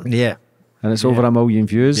not? Yeah. And it's over 1 million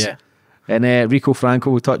views. Yeah. And Rico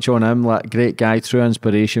Franco, we'll touch on him, like, great guy, true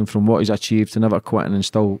inspiration from what he's achieved to never quitting and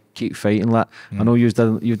still keep fighting. Like, I know you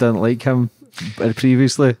didn't like him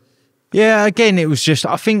previously. Yeah, again, it was just,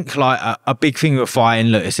 I think, like, a big thing with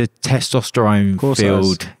fighting, look, it's a testosterone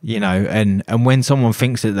field, you know, and when someone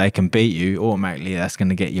thinks that they can beat you, automatically that's going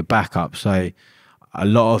to get your back up. So a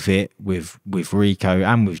lot of it with Rico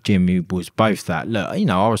and with Jimmy was both that. Look, you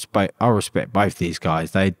know, I respect both these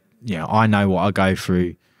guys. They, you know, I know what I go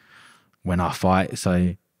through when I fight,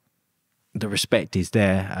 so the respect is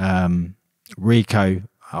there. Rico,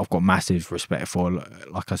 I've got massive respect for,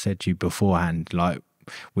 like I said to you beforehand, like,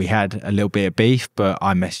 we had a little bit of beef, but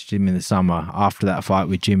I messaged him in the summer after that fight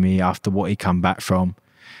with Jimmy, after what he come back from.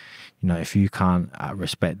 You know, if you can't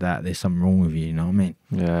respect that, there's something wrong with you, you know what I mean?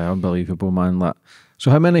 Yeah, unbelievable, man. Like,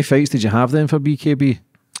 so how many fights did you have then for BKB?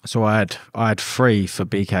 So I had 3 for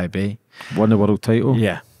BKB. Won the world title?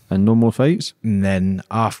 Yeah. And no more fights? And then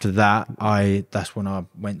after that, that's when I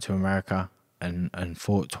went to America and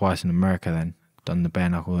fought twice in America then. Done the bare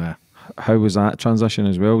knuckle there. How was that transition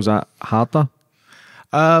as well? Was that harder?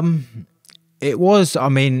 It was. I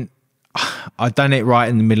mean, I'd done it right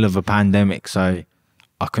in the middle of a pandemic, so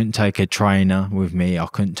I couldn't take a trainer with me. I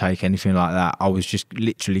couldn't take anything like that. I was just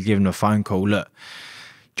literally given a phone call. Look,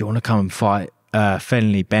 do you want to come and fight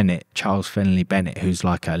Fenley Bennett, Charles Fenley Bennett, who's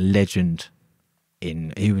like a legend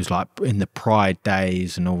he was like in the Pride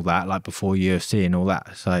days and all that, like before UFC and all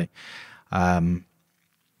that. So,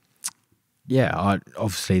 yeah,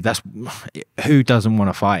 obviously that's who doesn't want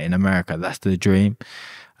to fight in America. That's the dream.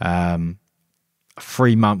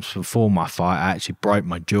 3 months before my fight, I actually broke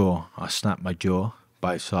my jaw. I snapped my jaw,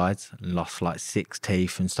 both sides, and lost like 6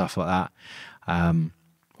 teeth and stuff like that.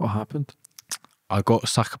 What happened? I got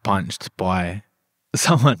sucker punched by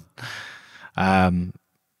someone.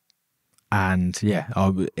 And yeah,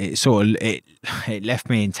 it left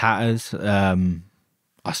me in tatters.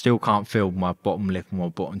 I still can't feel my bottom lip and my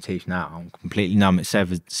bottom teeth now. I'm completely numb. It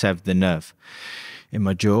severed the nerve in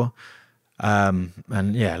my jaw. And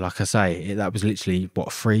yeah, like I say, that was literally, what,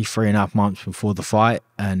 3.5 months before the fight.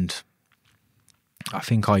 And I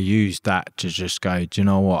think I used that to just go, do you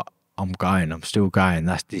know what? I'm still going.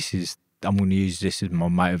 I'm going to use this as my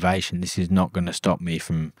motivation. This is not going to stop me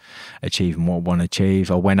from achieving what I want to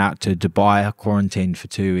achieve. I went out to Dubai. I quarantined for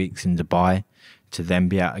 2 weeks in Dubai to then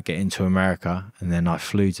be able to get into America. And then I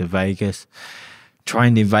flew to Vegas,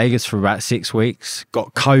 trained in Vegas for about 6 weeks,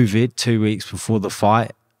 got COVID 2 weeks before the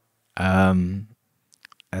fight. And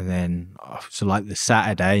then, so like the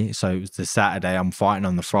Saturday, so it was the Saturday, I'm fighting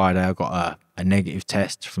on the Friday, I got a negative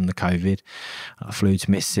test from the COVID. I flew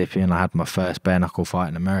to Mississippi and I had my first bare knuckle fight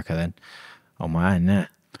in America then, on my own, yeah.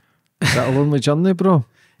 Is that a lonely journey, bro?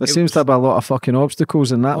 There seems to be a lot of fucking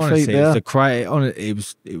obstacles in that fight there.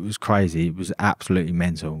 It was crazy. It was absolutely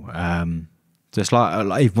mental. Just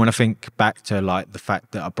like even when I think back to like the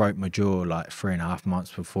fact that I broke my jaw like 3.5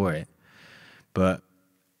 months before it, but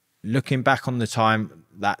looking back on that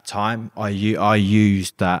time, I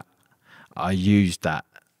used that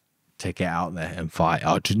to get out there and fight.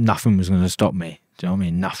 Nothing was going to stop me. Do you know what I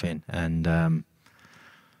mean? Nothing. And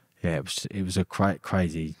yeah, it was a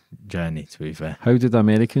crazy journey, to be fair. How did the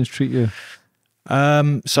Americans treat you?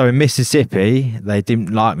 So in Mississippi, they didn't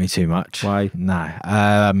like me too much. Why?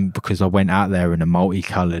 No, because I went out there in a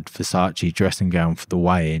multicoloured Versace dressing gown for the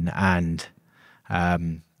weigh-in, and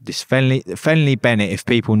this Fenley Bennett, if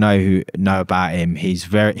people know about him, he's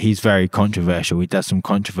very controversial. He does some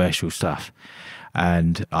controversial stuff,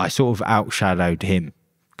 and I sort of outshadowed him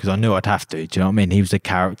because I knew I'd have to. Do you know what I mean? He was a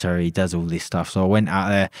character. He does all this stuff. So I went out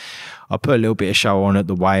there. I put a little bit of show on at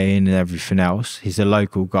the weigh-in and everything else. He's a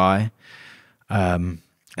local guy. And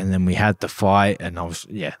then we had the fight, and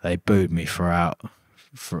they booed me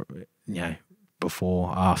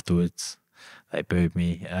before, afterwards, they booed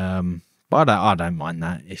me. But I don't mind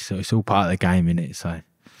that. It's all part of the game, innit? So,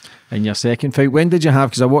 In your second fight, when did you have?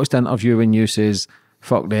 Because I watched the interview when you says,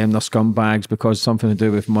 "Fuck them, they're scumbags," because something to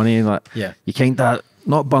do with money. Like, yeah, you kind of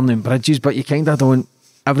not burning bridges, but you kind of don't.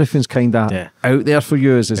 Everything's kind of out there for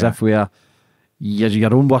you, as if we're you're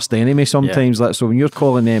your own worst enemy sometimes. Like, so when you're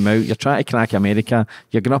calling them out, you're trying to crack America,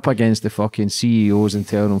 you're going up against the fucking CEOs and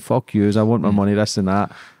telling them, "Fuck yous, I want my money, this and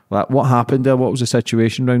that." Like, what happened there? What was the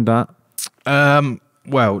situation around that?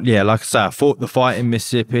 Well, yeah, like I say, I fought the fight in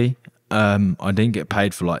Mississippi. I didn't get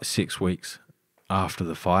paid for like 6 weeks after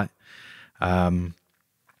the fight.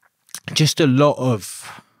 Just a lot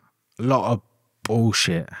of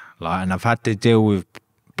bullshit. Like, and I've had to deal with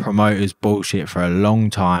promoters' bullshit for a long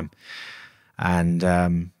time. And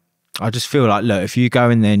I just feel like, look, if you go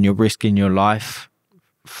in there and you're risking your life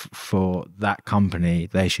for that company,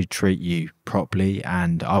 they should treat you properly.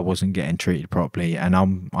 And I wasn't getting treated properly. And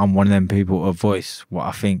I'm one of them people to voice what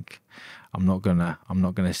I think. I'm not gonna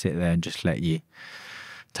sit there and just let you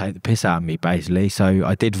take the piss out of me, basically. So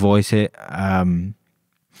I did voice it.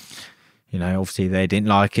 You know, obviously they didn't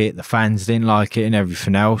like it, the fans didn't like it, and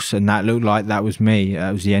everything else. And that looked like that was me.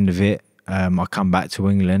 That was the end of it. I come back to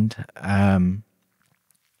England, and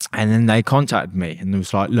then they contacted me, and it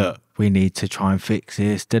was like, "Look, we need to try and fix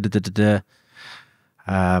this."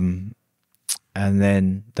 And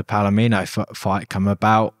then the Palomino fight come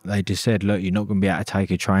about. They just said, "Look, you're not going to be able to take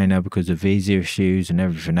a trainer because of visa issues and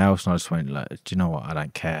everything else." And I just went, "Look, do you know what? I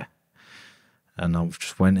don't care." And I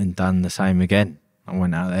just went and done the same again. I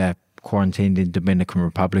went out there, quarantined in Dominican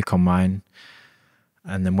Republic on my own,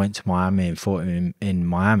 and then went to Miami and fought him in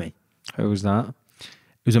Miami. How was that?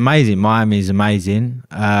 It was amazing. Miami is amazing.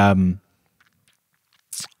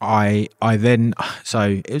 I then,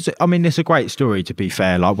 so it was, I mean, it's a great story, to be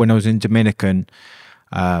fair. Like, when I was in Dominican,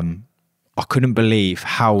 I couldn't believe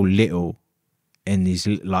how little in these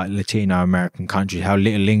like Latino American countries, how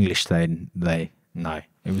little English they know.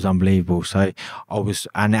 It was unbelievable. So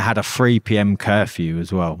and it had a 3 p.m. curfew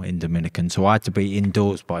as well in Dominican. So I had to be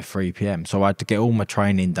indoors by 3 p.m. So I had to get all my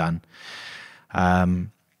training done.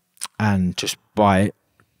 And just by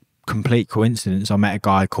complete coincidence, I met a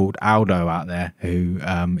guy called Aldo out there who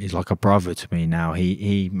is like a brother to me now.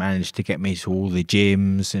 He managed to get me to all the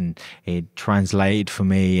gyms, and he translated for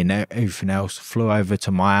me and everything else. Flew over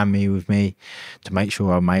to Miami with me to make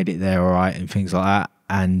sure I made it there all right and things like that.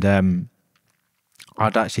 And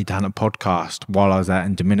I'd actually done a podcast while I was out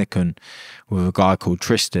in Dominican with a guy called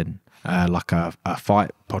Tristan, like a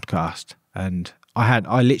fight podcast. And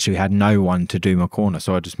I literally had no one to do my corner.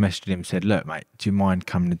 So I just messaged him and said, "Look, mate, do you mind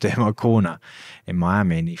coming to do my corner in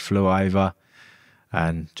Miami?" And he flew over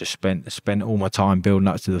and just spent all my time building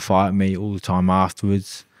up to the fight with me, all the time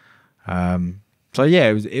afterwards. So yeah,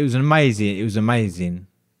 it was amazing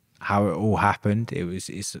how it all happened.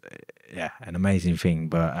 It's an amazing thing,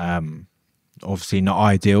 but obviously not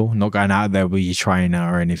ideal, not going out there with your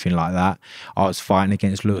trainer or anything like that. I was fighting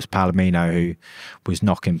against Luis Palomino, who was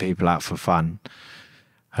knocking people out for fun,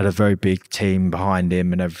 had a very big team behind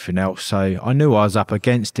him and everything else. So I knew I was up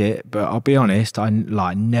against it, but I'll be honest, I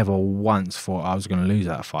never once thought I was going to lose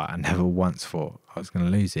that fight. I never once thought I was going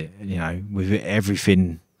to lose it. You know, with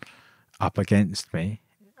everything up against me,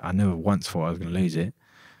 I never once thought I was going to lose it.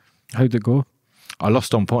 How'd it go? I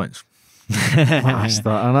lost on points.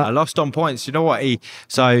 I lost on points. You know what?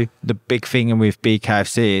 So the big thing with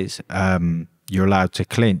BKFC is you're allowed to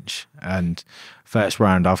clinch. And first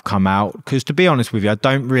round I've come out, because to be honest with you, I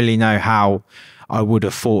don't really know how I would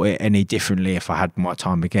have fought it any differently if I had my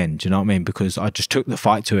time again. Do you know what I mean? Because I just took the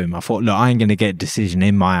fight to him. I thought, look, I ain't going to get a decision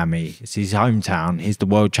in Miami. It's his hometown. He's the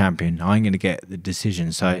world champion. I ain't going to get the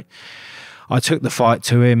decision. So I took the fight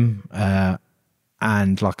to him.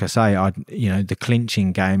 And like I say, the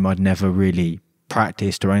clinching game, I'd never really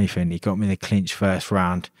practiced or anything. He got me in the clinch first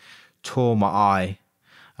round, tore my eye.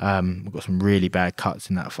 Got some really bad cuts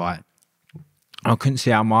in that fight. I couldn't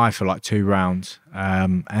see out my eye for like 2 rounds.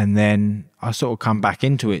 And then I sort of come back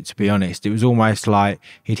into it, to be honest. It was almost like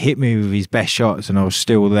he'd hit me with his best shots and I was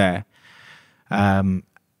still there.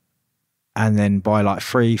 And then by like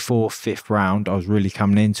 3, 4, 5th round, I was really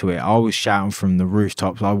coming into it. I was shouting from the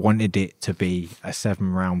rooftops. I wanted it to be a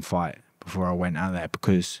 7-round fight before I went out there,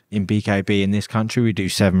 because in BKB in this country, we do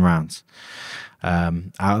 7 rounds.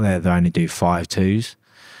 Out there, they only do 5 2s.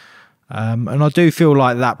 And I do feel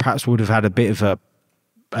like that perhaps would have had a bit of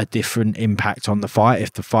a different impact on the fight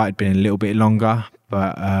if the fight had been a little bit longer.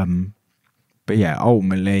 But yeah,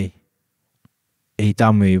 ultimately, he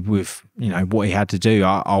done me with, you know, what he had to do.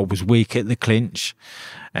 I was weak at the clinch,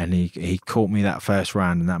 and he caught me that first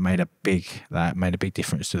round, and that made a big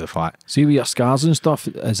difference to the fight. See, with your scars and stuff,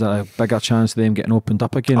 is there a bigger chance of them getting opened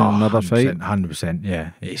up again in another fight? 100%,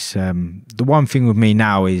 yeah. It's the one thing with me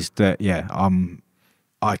now is that, yeah,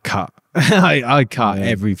 I cut. I cut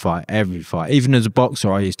every fight. Even as a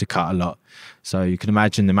boxer, I used to cut a lot. So you can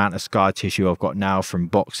imagine the amount of scar tissue I've got now from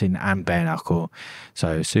boxing and bare knuckle.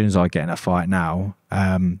 So as soon as I get in a fight now,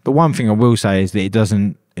 but one thing I will say is that it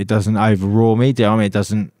doesn't overawe me. Do you know what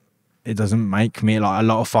I mean? It doesn't make me, like a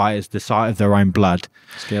lot of fighters, the sight of their own blood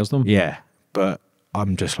scares them. Yeah, but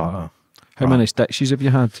I'm just like, oh, how many stitches have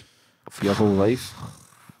you had for your whole life?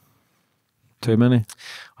 Too many?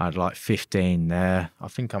 I had like 15 there. I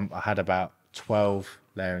think I had about 12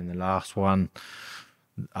 there in the last one.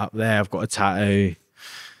 Up there, I've got a tattoo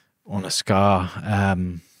on a scar.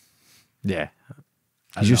 Yeah.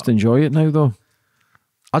 You just enjoy it now, though?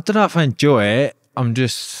 I don't know if I enjoy it. I'm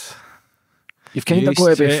just... You've kind of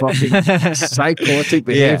got to be fucking psychotic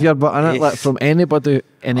behaviour, but in it, like from anybody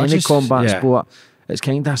in any combat sport, it's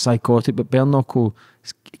kind of psychotic. But bare knuckle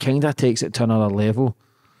kind of takes it to another level.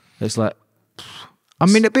 It's like... I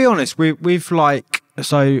mean, to be honest, we've like...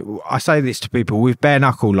 So I say this to people, with bare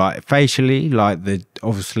knuckle, like facially, like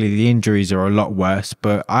obviously the injuries are a lot worse,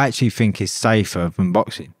 but I actually think it's safer than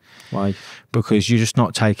boxing. Why? Because you're just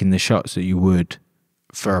not taking the shots that you would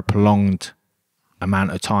for a prolonged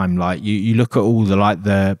amount of time. Like you look at all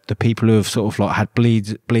the people who have sort of like had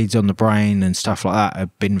bleeds on the brain and stuff like that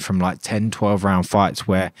have been from like 10, 12 round fights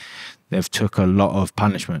where they've took a lot of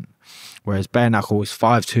punishment. Whereas bare knuckle is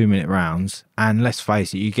 5 2-minute rounds, and let's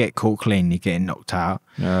face it, you get caught clean, you're getting knocked out.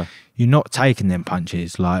 Yeah. You're not taking them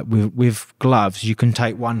punches. Like with gloves, you can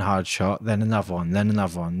take one hard shot, then another one, then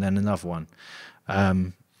another one, then another one.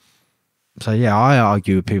 So yeah, I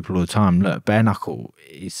argue with people all the time, look, bare knuckle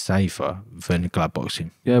is safer than glove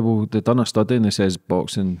boxing. Yeah, well, they've done a study and it says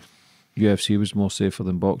boxing, UFC was more safer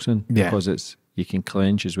than boxing, because you can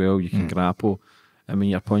clinch as well, you can grapple. I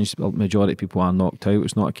mean, your punch, the majority of people are knocked out.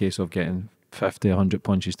 It's not a case of getting 50, 100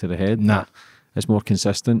 punches to the head. Nah. It's more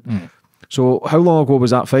consistent. So how long ago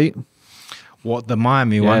was that fight? What, the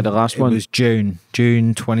Miami one? Yeah, the last one. It was June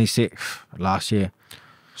 26th last year.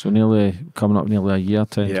 So coming up nearly a year,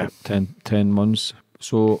 10 months.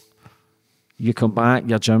 So you come back,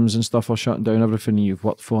 your gyms and stuff are shutting down, everything you've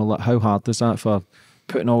worked for. Like, how hard is that for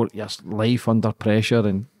putting all your life under pressure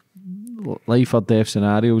and life or death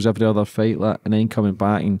scenarios every other fight, like, and then coming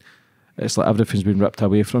back and it's like everything's been ripped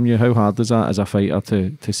away from you? How hard is that as a fighter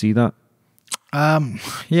to see that?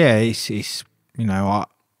 Yeah, it's you know,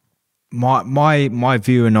 my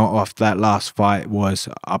view of that last fight was,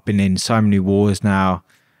 I've been in so many wars now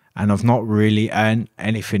and I've not really earned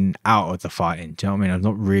anything out of the fighting. Do you know what I mean? I've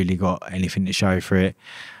not really got anything to show for it.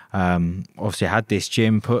 Obviously I had this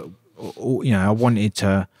gym you know, I wanted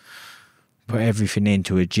to put everything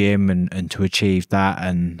into a gym and to achieve that,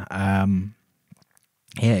 and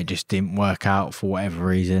yeah, it just didn't work out for whatever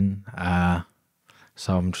reason.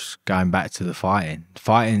 So I'm just going back to the fighting.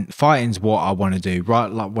 Fighting's what I want to do.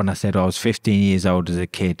 Right, like when I said I was 15 years old as a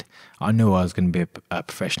kid, I knew I was going to be a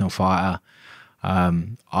professional fighter.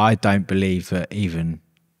 I don't believe that even,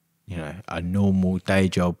 you know, a normal day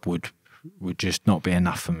job would just not be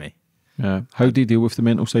enough for me. Yeah. How do you deal with the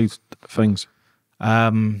mental side of things?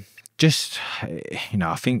 Just, you know,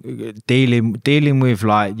 I think dealing with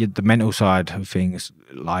like the mental side of things,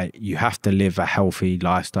 like you have to live a healthy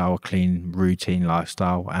lifestyle, a clean, routine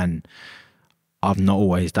lifestyle, and I've not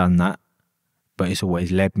always done that, but it's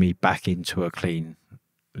always led me back into a clean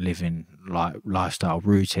living lifestyle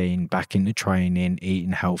routine, back into training,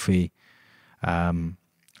 eating healthy. I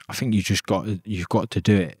think you've got to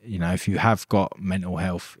do it. You know, if you have got mental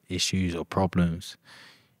health issues or problems,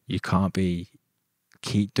 you can't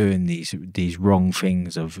keep doing these wrong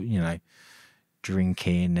things of, you know,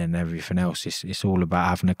 drinking and everything else. It's all about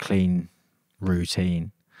having a clean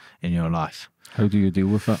routine in your life. How do you deal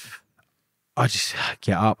with that? I just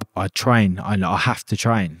get up, I train. I have to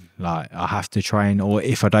train. Like, I have to train, or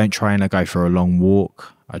if I don't train, I go for a long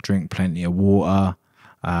walk. I drink plenty of water,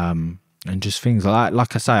 and just things like that.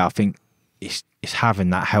 Like I say, I think it's having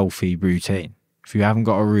that healthy routine. If you haven't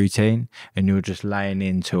got a routine and you're just laying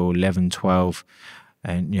in till 11, 12,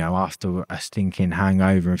 and, you know, after a stinking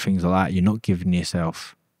hangover and things like that, you're not giving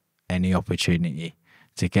yourself any opportunity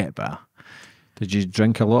to get better. Did you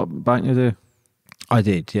drink a lot back in the day? I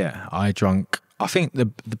did, yeah. I drank. I think the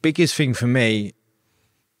biggest thing for me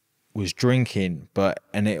was drinking,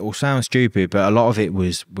 and it all sounds stupid, but a lot of it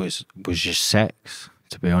was just sex,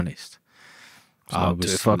 to be honest. I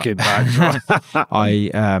was fucking bad.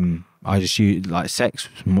 I just used, like, sex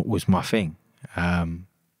was my thing. How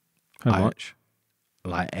much?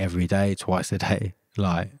 Like every day, twice a day.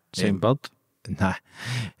 Like Same bird? Nah,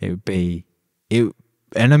 it would be it.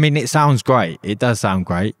 And I mean, it sounds great. It does sound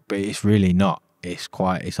great, but it's really not. It's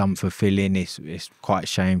unfulfilling. It's quite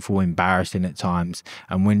shameful, embarrassing at times.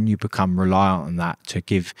 And when you become reliant on that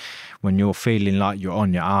when you're feeling like you're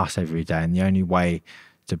on your ass every day, and the only way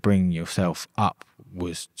to bring yourself up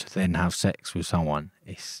was to then have sex with someone,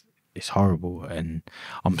 it's horrible. And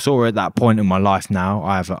I'm sort of at that point in my life now.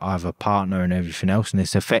 I have a partner and everything else, and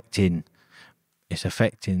it's affecting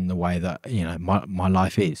the way that, you know, my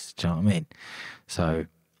life is. Do you know what I mean? So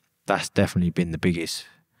that's definitely been the biggest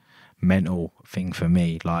mental thing for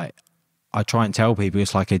me. Like, I try and tell people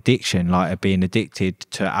it's like addiction, like being addicted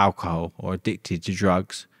to alcohol or addicted to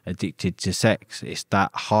drugs, addicted to sex. It's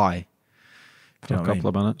that high for a couple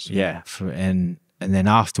of minutes. Yeah, and then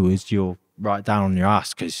afterwards you're right down on your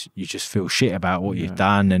ass because you just feel shit about what you've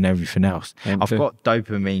done and everything else. Empty. I've got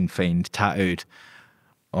dopamine fiend tattooed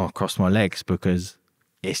across my legs because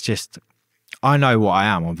it's just, I know what I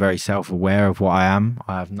am. I'm very self-aware of what I am.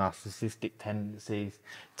 I have narcissistic tendencies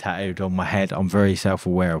tattooed on my head. I'm very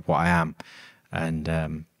self-aware of what I am. And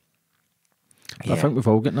I think we've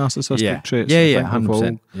all got narcissistic traits. Yeah, I think we've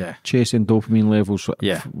 100%. all chasing dopamine levels.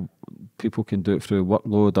 Yeah. People can do it through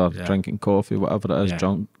workload or drinking coffee, whatever it is,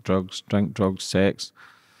 drink drugs, sex,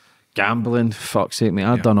 gambling. Fuck's sake, mate.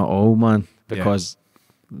 I've done it all, man, because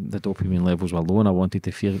the dopamine levels were low and I wanted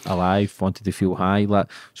to feel alive, wanted to feel high. Like,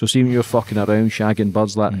 so see when you're fucking around shagging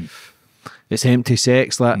birds, like it's empty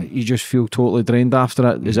sex, like you just feel totally drained after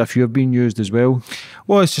it, as if you've been used as well.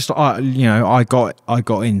 Well, it's just, you know, I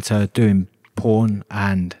got into doing porn,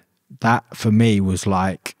 and that for me was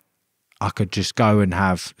like, I could just go and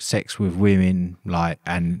have sex with women, like,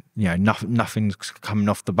 and, you know, nothing's coming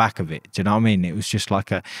off the back of it. Do you know what I mean? It was just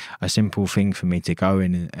like a simple thing for me to go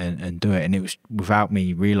in and do it. And it was without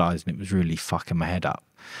me realising it was really fucking my head up.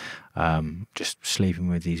 Just sleeping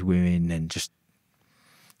with these women and just,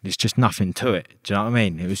 there's just nothing to it. Do you know what I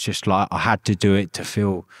mean? It was just like, I had to do it to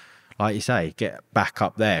feel, like you say, get back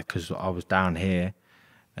up there, because I was down here,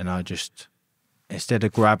 and I just, instead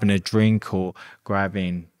of grabbing a drink or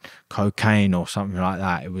grabbing cocaine or something like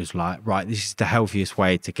that, it was like, right, this is the healthiest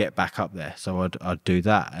way to get back up there. So I'd do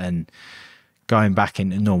that. And going back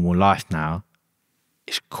into normal life now,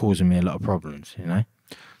 it's causing me a lot of problems, you know?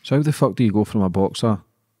 So how the fuck do you go from a boxer,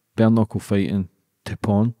 bare knuckle fighting, to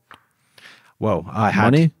porn? Well, I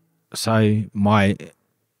had... Money? So my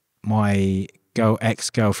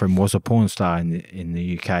ex-girlfriend was a porn star in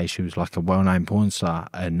the UK. She was like a well-known porn star,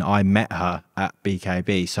 and I met her at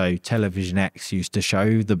BKB. So Television X used to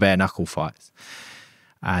show the bare knuckle fights,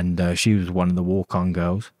 and she was one of the walk-on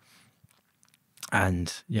girls.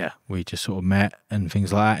 And yeah, we just sort of met and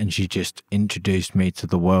things like that, and she just introduced me to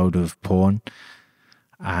the world of porn,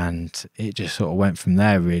 and it just sort of went from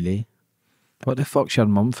there, really. What the fuck's your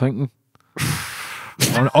mum thinking?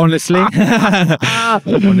 Honestly,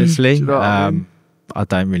 honestly, you know what I mean? I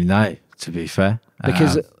don't really know, to be fair.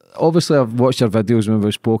 Because obviously I've watched your videos when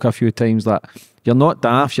we spoke a few times, that you're not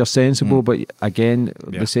daft, you're sensible, but again,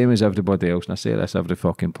 the same as everybody else, and I say this every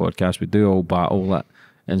fucking podcast, we do all battle that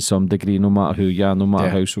in some degree, no matter who you are, no matter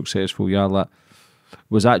how successful you are. Like,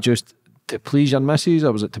 was that just to please your missus,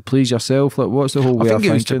 or was it to please yourself? Like, what's the whole way of thinking? I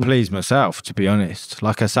think it was to please myself, to be honest.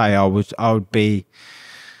 Like I say, I was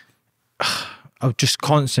just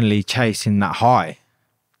constantly chasing that high.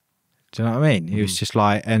 Do you know what I mean? It was just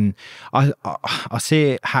like, and I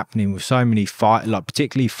see it happening with so many like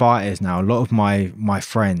particularly fighters now. A lot of my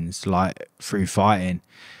friends, like, through fighting,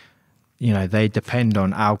 you know, they depend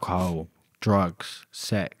on alcohol, drugs,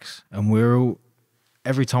 sex, and we're all,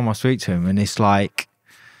 every time I speak to them, and it's like,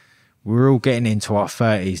 we're all getting into our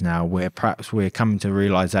 30s now, where perhaps we're coming to the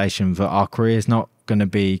realization that our career's not going to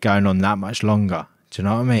be going on that much longer. Do you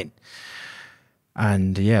know what I mean?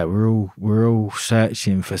 And yeah, we're all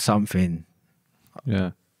searching for something.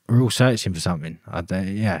 Yeah, we're all searching for something.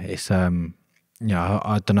 It's you know,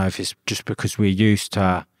 I don't know if it's just because we're used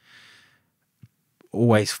to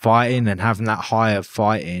always fighting and having that high of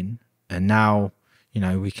fighting, and now you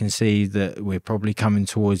know, we can see that we're probably coming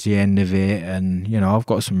towards the end of it. And, you know, I've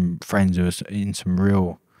got some friends who are in some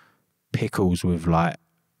real pickles with like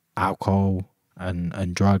alcohol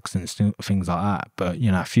and drugs and things like that. But,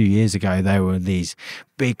 you know, a few years ago, they were these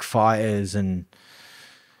big fighters, and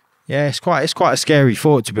yeah, it's quite a scary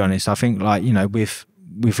thought, to be honest. I think, like, you know, with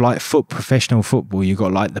like professional football, you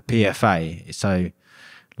got like the PFA. So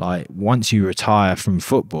like once you retire from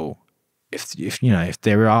football, if you know, if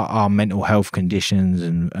there are mental health conditions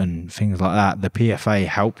and things like that, the PFA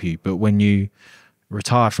help you. But when you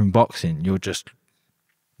retire from boxing, you're done.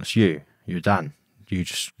 You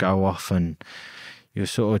just go off and you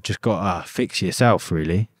sort of just got to fix yourself,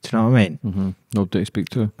 really. Do you know what I mean? Mm-hmm. Nobody to speak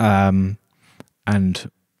to. And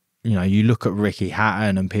you know, you look at Ricky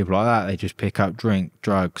Hatton and people like that, they just pick up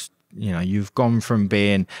drugs. You know, you've gone from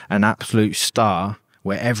being an absolute star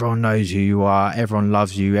where everyone knows who you are, everyone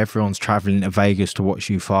loves you, everyone's traveling to Vegas to watch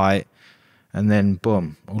you fight, and then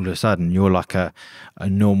boom, all of a sudden you're like a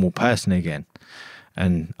normal person again.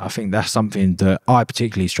 And I think that's something that I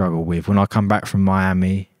particularly struggle with. When I come back from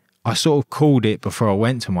Miami, I sort of called it before I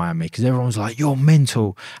went to Miami, because everyone's like, you're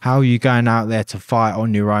mental. How are you going out there to fight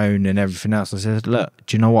on your own and everything else? I said, look,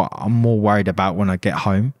 do you know what? I'm more worried about when I get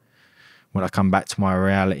home, when I come back to my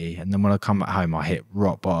reality. And then when I come back home, I hit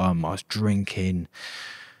rock bottom. I was drinking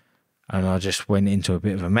and I just went into a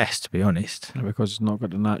bit of a mess, to be honest. Because it's not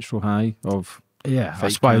got the natural high of... Yeah, I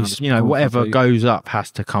suppose, you know, whatever goes up has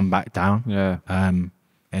to come back down. Yeah. And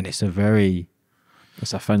it's a thin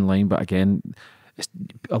line, but again, it's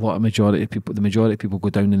the majority of people go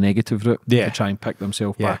down the negative route to try and pick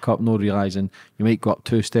themselves back up, not realising you might go up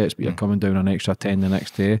 2 steps, but you're coming down an extra 10 the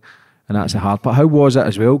next day. And that's the hard part. How was it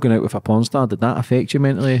as well, going out with a porn star? Did that affect you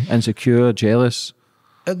mentally? Insecure, jealous?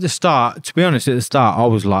 At the start, to be honest, I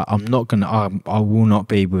was like, I will not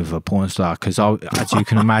be with a porn star, because as you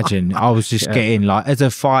can imagine, I was just getting, like, as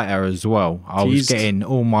a fighter as well, I was getting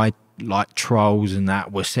all my, like, trolls and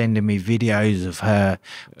that were sending me videos of her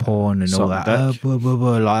porn and all that, blah, blah,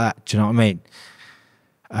 blah, like that. Do you know what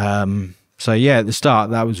I mean? So yeah, at the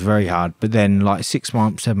start, that was very hard. But then, like, 6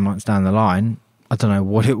 months, 7 months down the line, I don't know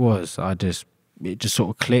what it was. It just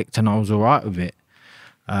sort of clicked and I was all right with it.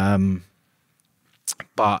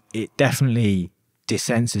 But it definitely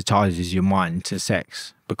desensitizes your mind to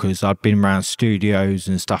sex, because I've been around studios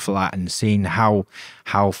and stuff like that and seen how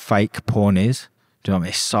fake porn is. Do you know what I mean?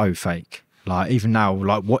 It's so fake. Like, even now,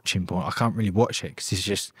 like, watching porn, I can't really watch it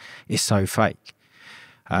because it's so fake.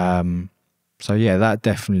 So yeah, that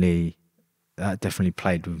definitely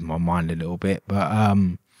played with my mind a little bit. But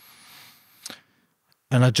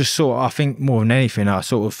and I think more than anything, I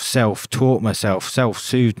sort of self-taught myself,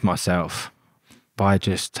 self-soothed myself by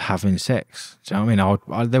just having sex. Do you know what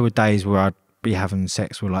I mean? There were days where I'd be having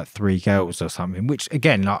sex with like 3 girls or something, which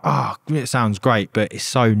again, like, it sounds great, but it's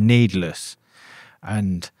so needless.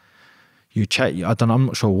 And I'm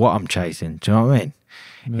not sure what I'm chasing. Do you know what I mean?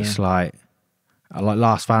 Yeah. It's like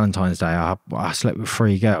last Valentine's Day, I slept with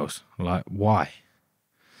 3 girls. Like, why?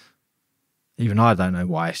 Even I don't know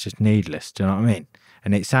why. It's just needless. Do you know what I mean?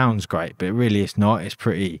 And it sounds great, but really it's not. It's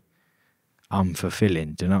pretty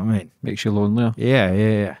unfulfilling. Do you know what I mean? Makes you lonelier.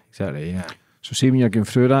 Yeah, exactly, yeah. So see, when you're going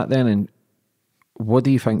through that then, and what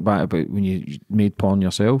do you think back about when you made porn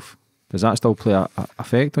yourself? Does that still play a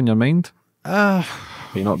effect on your mind? Are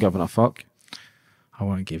you not giving a fuck? I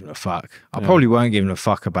weren't giving a fuck. I probably weren't giving a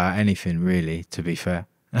fuck about anything, really, to be fair.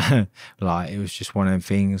 Like, it was just one of them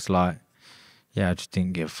things, like, yeah, I just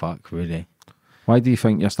didn't give a fuck, really. Why do you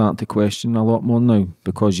think you're starting to question a lot more now?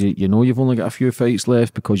 Because you know you've only got a few fights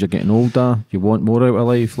left, because you're getting older, you want more out of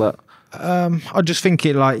life? Like, I just think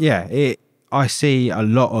I see a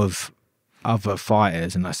lot of other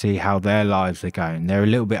fighters and I see how their lives are going. They're a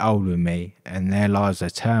little bit older than me and their lives are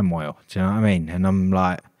turmoil. Do you know what I mean? And I'm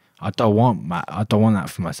like, I don't want that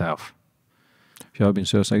for myself. Have you ever been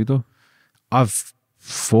suicidal? I've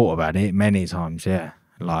thought about it many times, yeah.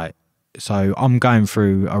 Like, so I'm going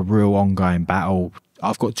through a real ongoing battle.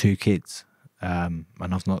 I've got 2 kids, and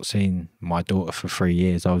I've not seen my daughter for 3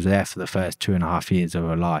 years. I was there for the first 2.5 years of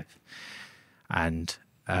her life. And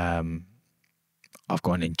I've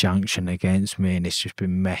got an injunction against me and it's just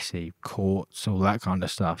been messy, courts, all that kind of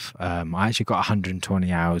stuff. I actually got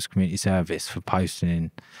 120 hours community service for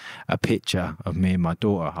posting a picture of me and my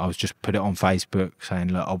daughter. I was just put it on Facebook saying,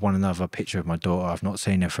 look, I want another picture of my daughter. I've not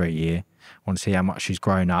seen her for a year. I want to see how much she's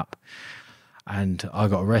grown up. And I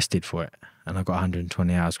got arrested for it and I got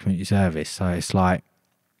 120 hours community service. So it's like,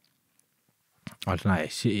 I don't know,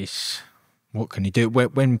 it's what can you do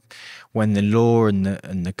when the law and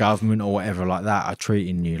the government or whatever like that are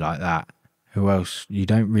treating you like that? Who else? You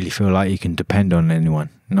don't really feel like you can depend on anyone.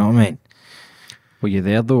 You know what I mean? Were you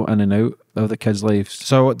there though, in and out of the kids' lives?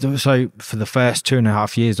 So for the first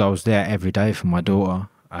 2.5 years, I was there every day for my daughter.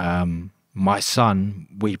 My son,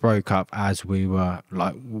 we broke up as we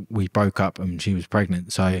broke up and she was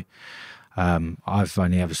pregnant. So I've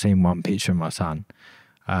only ever seen one picture of my son.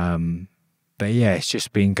 But yeah, it's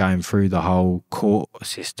just been going through the whole court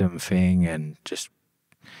system thing, and just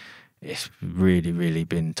it's really, really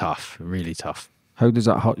been tough, really tough. How does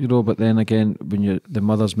that hurt you though? But then again, when the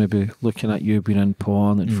mother's maybe looking at you being in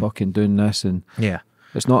porn and fucking doing this, and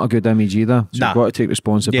it's not a good image either. So you've got to take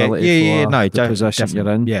responsibility for the position you're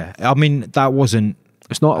in. Yeah, I mean, that wasn't...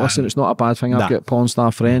 It's not, listen, it's not a bad thing. I've got porn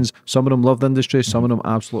star friends. Some of them love the industry. Some of them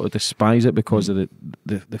absolutely despise it because of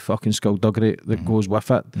the fucking skullduggery that goes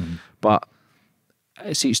with it. But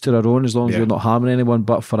it's each to their own, as long as you're not harming anyone.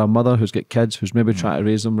 But for a mother who's got kids, who's maybe trying to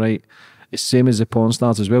raise them right, it's same as the porn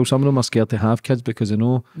stars as well. Some of them are scared to have kids because they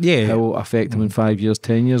know how it'll affect them in 5 years,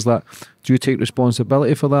 10 years. Like, do you take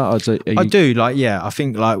responsibility for that? Or is it, I do. Like, yeah, I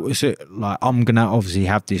think like I'm gonna obviously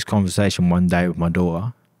have this conversation one day with my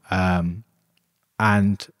daughter, and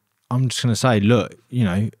I'm just gonna say, look, you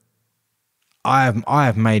know, I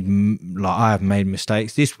have made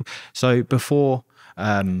mistakes. So before,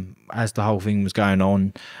 as the whole thing was going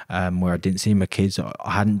on, where I didn't see my kids,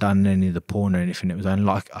 I hadn't done any of the porn or anything. It was only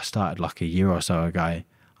like I started like a year or so ago.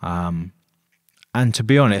 And to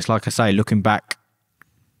be honest, like I say, looking back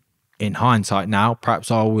in hindsight now,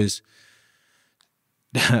 perhaps I was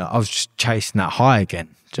just chasing that high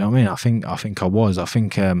again. Do you know what I mean? I think I was. I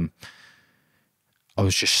think I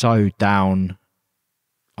was just so down.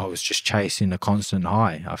 I was just chasing a constant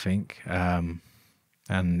high, I think. And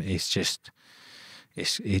it's just,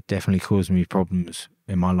 it definitely caused me problems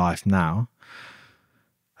in my life now.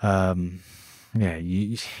 Yeah,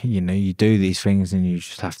 you know, you do these things and you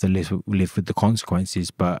just have to live with the consequences.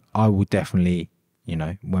 But I will definitely, you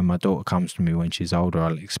know, when my daughter comes to me when she's older,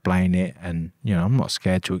 I'll explain it, and you know, I'm not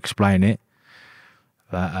scared to explain it.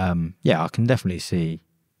 But yeah, I can definitely see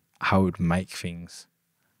how it would make things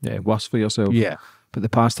worse for yourself. Yeah. But the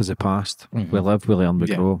past is the past. We live, we learn, we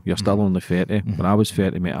grow. You're still only 30. When I was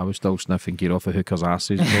 30, mate, I was still sniffing gear off of hookers'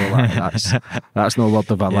 asses. That's no word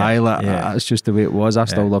of a lie. Like, that's just the way it was. I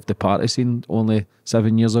still loved the party scene only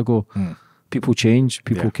 7 years ago. People change.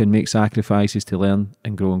 People can make sacrifices to learn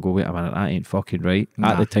and grow and go, wait a minute, that ain't fucking right.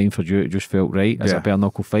 At the time for you, it just felt right. As a bare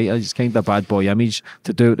knuckle fighter, it's kind of a bad boy image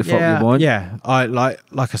to do what the fuck you want. Yeah, I like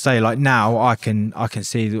I say, like now I can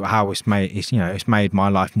see how it's made. It's, you know, it's made my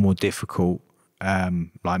life more difficult.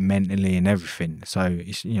 Like mentally and everything. So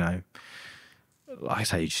it's, you know, like I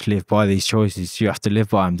say, you just live by these choices. You have to live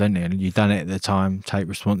by them, don't you? And you've done it at the time. Take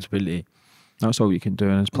responsibility. That's all you can do,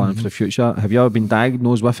 and is plan for the future. Have you ever been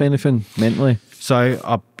diagnosed with anything mentally? So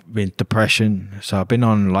I've been depression. So I've been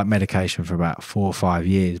on like medication for about 4 or 5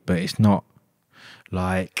 years, but it's not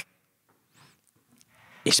like,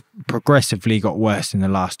 it's progressively got worse in the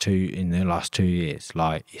last 2 years.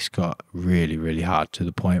 Like, it's got really, really hard, to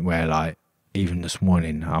the point where, like, even this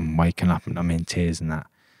morning I'm waking up and I'm in tears and that.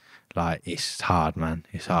 Like, it's hard, man.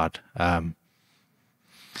 It's hard.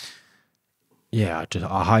 Yeah,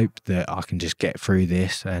 I hope that I can just get through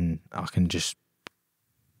this, and I can just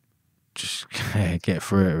get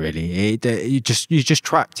through it, really. You're just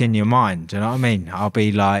trapped in your mind, do you know what I mean? I'll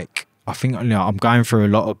be like, I think, you know, I'm going through a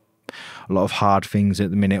lot of hard things at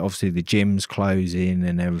the minute. Obviously the gym's closing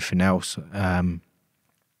and everything else. But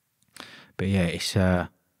yeah, it's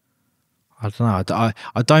I don't know.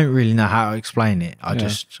 I don't really know how to explain it.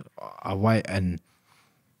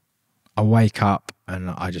 I wake up and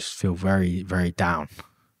I just feel very, very down.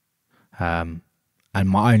 And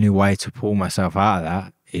my only way to pull myself out of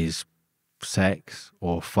that is sex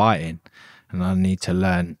or fighting. And I need to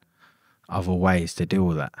learn other ways to deal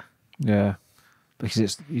with that. Yeah.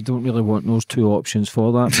 Because you don't really want those two options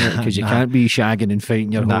for that, because you can't be shagging and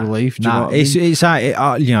fighting your whole life. Do you know what I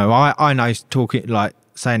mean? You know, I know, talking, like,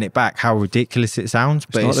 saying it back, how ridiculous it sounds,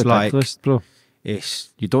 but it's not ridiculous, like, bro.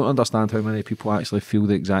 It's, you don't understand how many people actually feel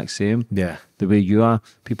the exact same. Yeah. The way you are.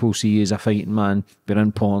 People see you as a fighting man, being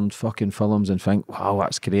in porn, fucking films, and think, wow,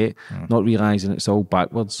 that's great. Not realising it's all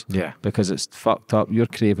backwards. Yeah. Because it's fucked up. You're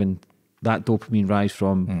craving that dopamine rise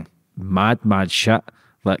from mad shit,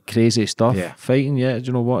 like crazy stuff. Yeah. Fighting, do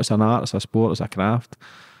you know what? It's an art, it's a sport, it's a craft.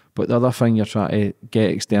 But the other thing you're trying to get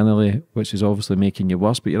externally, which is obviously making you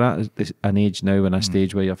worse, but you're at an age now and a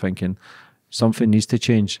stage where you're thinking something needs to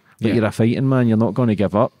change. But you're a fighting man, you're not going to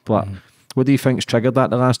give up. But what do you think's triggered that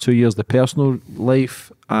the last 2 years? The personal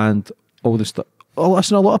life and all the stuff. Oh,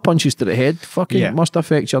 listen, a lot of punches to the head fucking must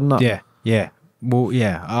affect you on that. Yeah, yeah. Well,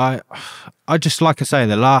 yeah, I just, like I say,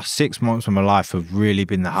 the last 6 months of my life have really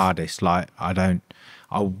been the hardest. Like, I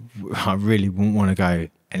I really wouldn't want to go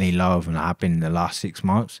any lower than I have been in the last 6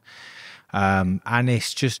 months. And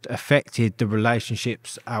it's just affected the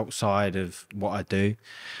relationships outside of what I do.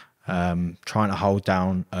 Trying to hold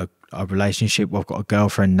down a relationship. I've got a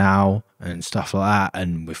girlfriend now and stuff like that,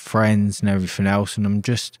 and with friends and everything else. And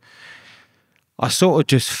I sort of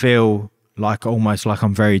just feel like almost like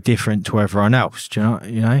I'm very different to everyone else. Do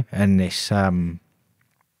you know? And it's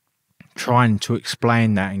trying to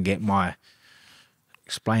explain that and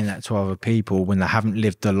explain that to other people when they haven't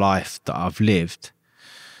lived the life that I've lived.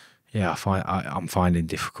 Yeah, I'm finding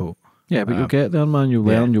difficult. Yeah, but you'll get there, man. You'll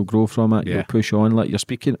learn, you'll grow from it, you'll push on. Like, you're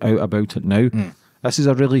speaking out about it now. This is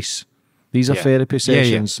a release. These are therapy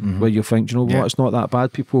sessions where you think, do you know what, it's not that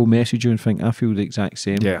bad. People will message you and think, I feel the exact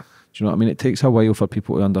same. Yeah. Do you know what I mean? It takes a while for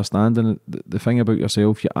people to understand. And the thing about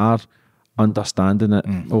yourself, you are understanding it.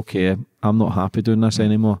 Okay, I'm not happy doing this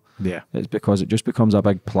anymore. Yeah. It's because it just becomes a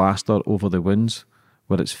big plaster over the wounds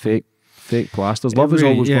where it's fake plasters. Love is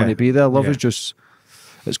always going to be there. Love is just,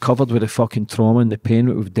 it's covered with the fucking trauma and the pain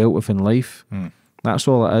that we've dealt with in life. That's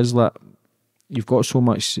all it is. Like, you've got so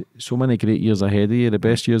many great years ahead of you. The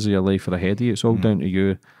best years of your life are ahead of you. It's all down to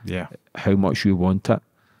you, how much you want it.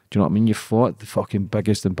 Do you know what I mean? You fought the fucking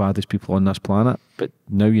biggest and baddest people on this planet, but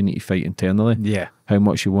now you need to fight internally. Yeah. How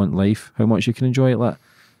much you want life, how much you can enjoy it. Like,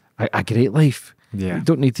 a great life. Yeah. You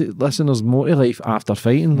don't need to, listen, there's more to life after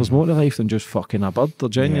fighting. There's more to life than just fucking a bird. There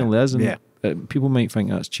genuinely is. And people might think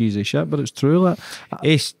that's cheesy shit, but it's true. Like, do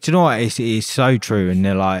you know what? It's so true. And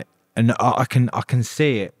they're like, and I can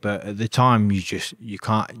see it, but at the time you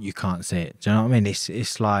can't see it. Do you know what I mean?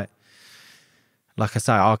 It's like I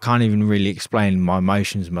say, I can't even really explain my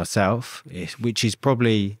emotions myself, which is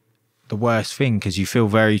probably the worst thing, because you feel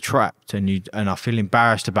very trapped and I feel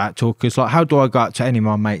embarrassed about talking. It's like, how do I go up to any of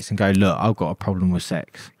my mates and go, look, I've got a problem with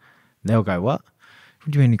sex? And they'll go, what?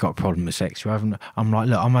 What do you mean you got a problem with sex? I'm like,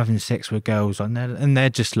 look, I'm having sex with girls, and they're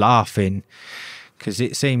just laughing, because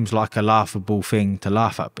it seems like a laughable thing to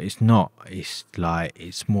laugh at, but it's not. It's like,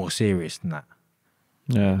 it's more serious than that.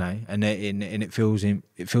 Yeah. You know? And it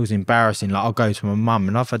feels embarrassing. Like, I'll go to my mum,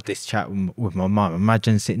 and I've had this chat with my mum.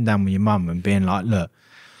 Imagine sitting down with your mum and being like, look,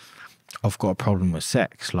 I've got a problem with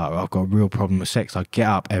sex. Like, I've got a real problem with sex. I get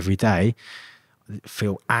up every day,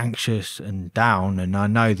 feel anxious and down, and I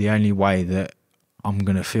know the only way that I'm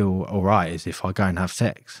going to feel all right is if I go and have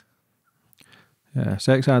sex. Yeah,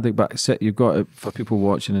 sex addict, but you've got it for people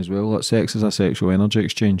watching as well. Like, sex is a sexual energy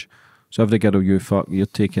exchange. So every girl you fuck, you're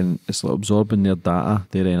taking, it's like absorbing their data,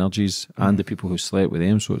 their energies, and the people who slept with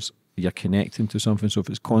them. So you're connecting to something. So if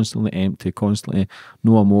it's constantly empty, constantly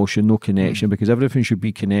no emotion, no connection, because everything should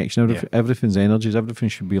be connection, everything's energies, everything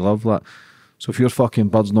should be love. Like, so if you're fucking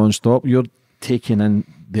birds non-stop, you're taking in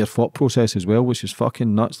their thought process as well, which is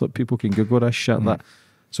fucking nuts. Like, people can Google this shit. Like,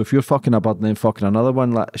 so if you're fucking a bird and then fucking another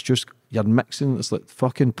one, like, it's just, you're mixing, it's like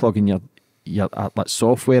fucking plugging your like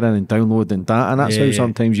software in and downloading data, and that's how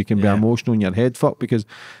sometimes you can be emotional in your head fuck, because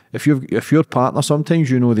if your partner, sometimes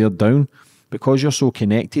you know they're down, because you're so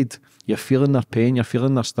connected, you're feeling their pain, you're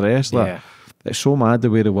feeling their stress. Like, it's so mad the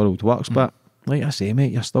way the world works. But like I say,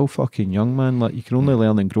 mate, you're still fucking young, man. Like, you can only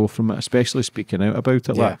learn and grow from it, especially speaking out about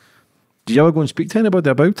it. Like, did you ever go and speak to anybody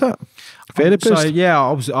about it? Therapist? So yeah,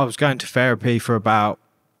 I was going to therapy for about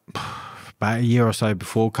a year or so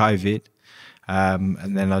before COVID.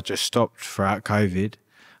 And then I just stopped throughout COVID.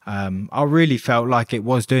 I really felt like it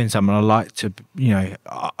was doing something. I like to,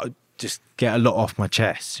 just get a lot off my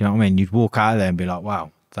chest. You know what I mean? You'd walk out of there and be like,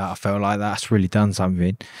 wow, I felt like that's really done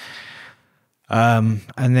something. And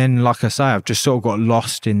then, like I say, I've just sort of got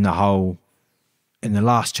lost in the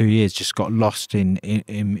last 2 years, just got lost in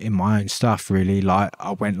my own stuff, really. Like,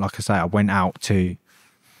 I went out to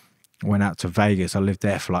Vegas. I lived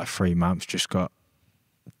there for like 3 months,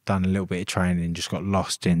 done a little bit of training, just got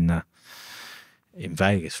lost in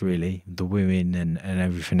Vegas, really, the women and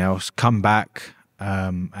everything else. Come back,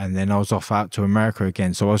 and then I was off out to America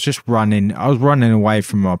again. So I was running away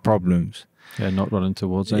from my problems. Yeah, not running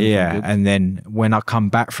towards anything. Yeah, good. and then when I come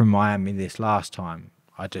back from Miami this last time,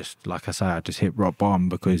 I just hit rock bottom,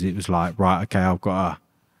 because it was like, right, okay, I've got to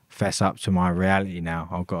fess up to my reality now.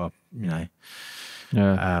 I've got to,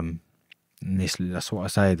 and that's what I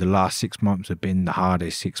say. The last 6 months have been the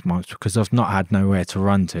hardest 6 months, because I've not had nowhere to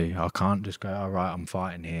run to. I can't just go, all right, I'm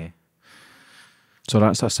fighting here. So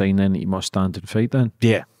that's a sign then that you must stand and fight then?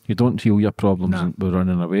 Yeah. You don't heal your problems with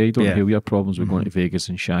running away. You don't heal your problems with going to Vegas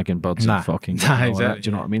and shagging birds and fucking... Exactly. Do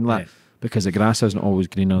you know what I mean? Like, because the grass isn't always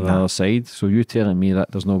green on the other side. So you telling me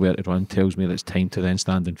that there's nowhere to run tells me that it's time to then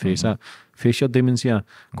stand and face it. Face your demons here.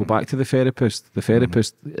 Go back to the therapist. The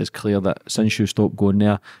therapist is clear that since you stopped going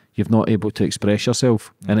there, you've not able to express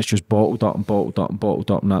yourself, and it's just bottled up and bottled up and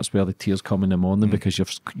bottled up, and that's where the tears come in the morning because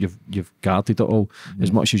you've guarded it all.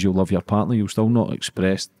 As much as you love your partner, you'll still not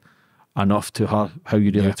express enough to her how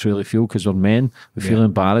you really truly feel, because we're men. We feel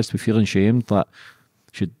embarrassed, we feel ashamed. That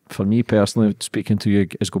should, for me personally, speaking to you,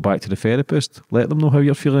 is go back to the therapist, let them know how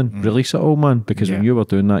you're feeling, release it all, man, because when you were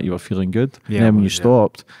doing that, you were feeling good, and then when you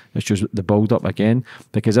stopped, it's just the build up again.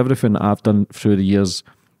 Because everything that I've done through the years,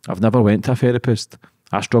 I've never went to a therapist.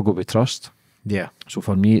 I struggle with trust. So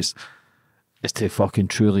for me, it's to fucking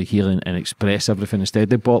truly heal and express everything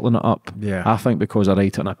instead of bottling it up. I think because I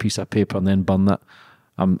write it on a piece of paper and then burn it,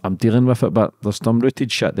 I'm dealing with it, but there's some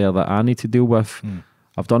rooted shit there that I need to deal with.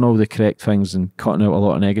 I've done all the correct things and cutting out a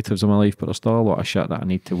lot of negatives in my life, but there's still a lot of shit that I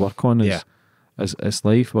need to work on. As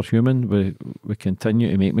life, we're human, we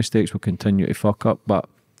continue to make mistakes, we'll continue to fuck up, but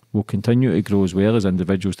we'll continue to grow as well as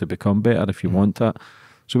individuals to become better if you want that.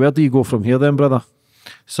 So where do you go from here then, brother?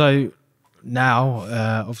 So now,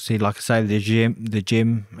 obviously, like I say, the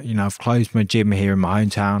gym, you know, I've closed my gym here in my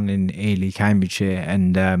hometown in Ely, Cambridgeshire,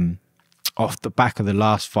 and off the back of the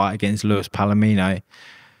last fight against Lewis Palomino,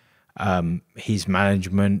 his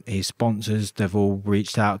management, his sponsors, they've all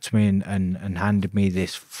reached out to me and handed me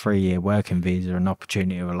this 3-year working visa, an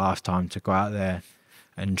opportunity of a lifetime to go out there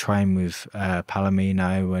and train with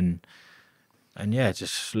Palomino and yeah,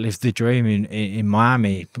 just live the dream in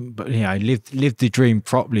Miami. But you know, live the dream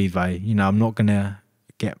properly though. You know, I'm not gonna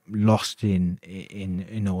get lost in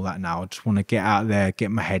all that now. I just want to get out there, get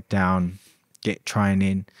my head down, get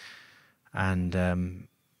training, and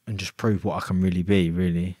just prove what I can really be,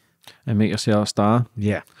 really. And make yourself a star.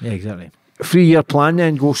 Yeah, exactly. 3-year plan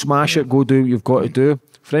then, go smash it, go do what you've got to do.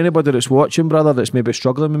 For anybody that's watching, brother, that's maybe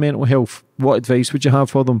struggling with mental health, what advice would you have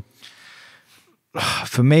for them?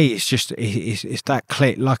 For me, it's just it's that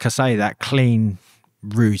like I say, that clean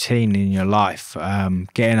routine in your life.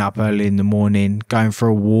 Getting up early in the morning, going for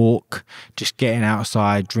a walk, just getting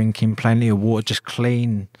outside, drinking plenty of water, just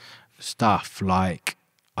clean stuff. Like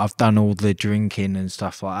I've done all the drinking and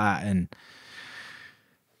stuff like that, and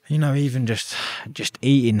you know, even just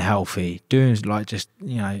eating healthy, doing like just,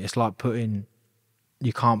 you know, it's like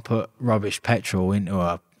you can't put rubbish petrol into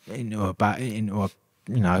a you know,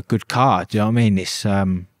 a good car. Do you know what I mean? It's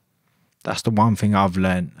that's the one thing I've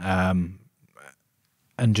learned,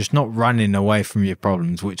 and just not running away from your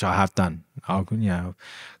problems, which I have done. I you know,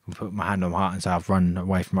 can put my hand on my heart and say I've run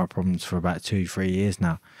away from my problems for about 2-3 years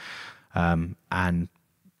now, and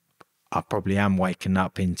I probably am waking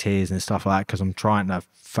up in tears and stuff like that because I'm trying to,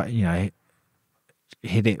 you know,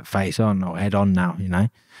 hit it face on or head on now, you know.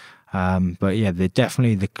 But yeah, they're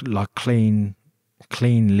definitely the like clean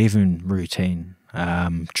living routine.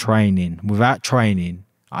 Training. Without training,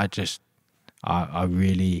 I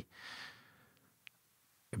really,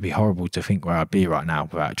 it'd be horrible to think where I'd be right now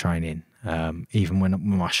without training. Even when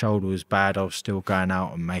my shoulder was bad, I was still going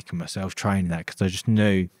out and making myself train that because I just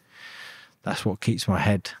knew that's what keeps my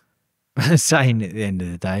head sane at the end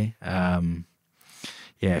of the day.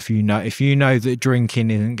 Yeah, if you know that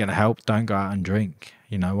drinking isn't going to help, don't go out and drink.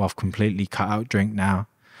 You know, I've completely cut out drink now.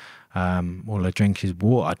 All I drink is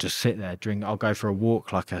water. I just sit there, drink. I'll go for a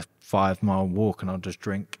walk, like a 5-mile walk, and I'll just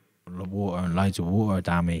drink water and loads of water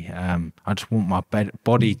down me. I just want my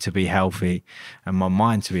body to be healthy and my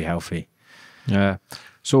mind to be healthy. Yeah.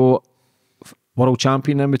 So, world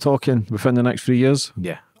champion then we're talking within the next 3 years?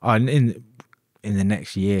 Yeah. In the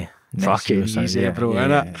next year. Fucking easy, bro,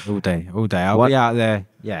 innit? All day. I'll be out there.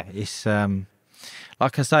 Yeah, it's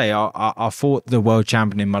like I say, I fought the world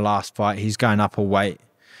champion in my last fight. He's going up a weight.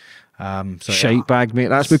 So shite bag, mate.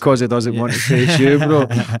 That's because he doesn't want to face you, bro.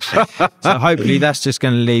 So hopefully that's just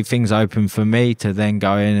going to leave things open for me to then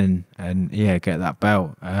go in and yeah, get that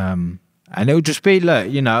belt. And it'll just be, look,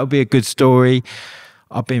 you know, it'll be a good story.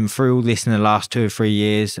 I've been through all this in the last 2 or 3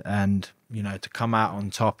 years, and you know, to come out on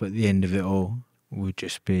top at the end of it all would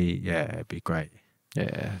just be, yeah, it'd be great.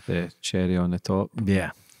 Yeah, the cherry on the top.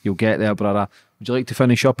 Yeah. You'll get there, brother. Would you like to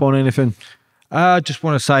finish up on anything? I just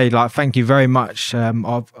want to say, like, thank you very much.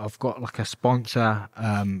 I've got like a sponsor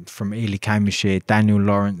from Ely, Cambridgeshire, Daniel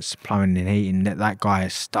Lawrence Plumbing and Heating. That guy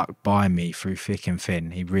has stuck by me through thick and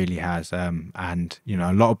thin. He really has. And you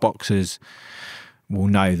know, a lot of boxers will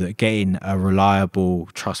know that getting a reliable,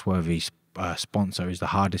 trustworthy sponsor is the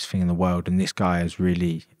hardest thing in the world. And this guy has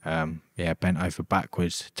really, bent over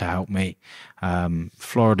backwards to help me.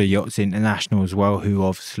 Florida Yachts International as well, who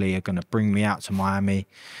obviously are going to bring me out to Miami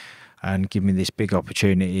and give me this big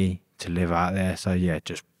opportunity live out there. So yeah,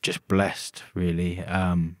 just blessed really.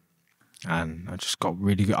 And I just got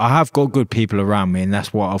really good. I have got good people around me, and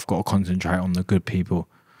that's what I've got to concentrate on, the good people.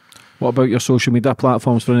 What about your social media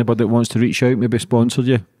platforms for anybody that wants to reach out, maybe sponsor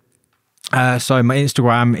you? So my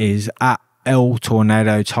Instagram is at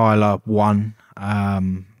LTornadoTyler1.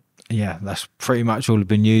 Yeah, that's pretty much all I've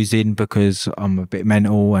been using because I'm a bit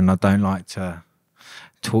mental and I don't like to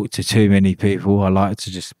talk to too many people. I like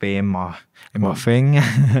to just be in my thing.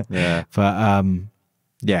 Yeah. But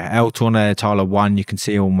yeah, LTornadoTyler1. You can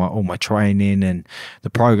see all my training and the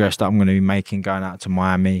progress that I'm going to be making going out to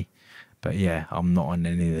Miami. But yeah, I'm not on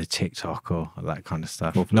any of the TikTok or that kind of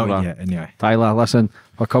stuff. Not yet, anyway. Tyler, listen,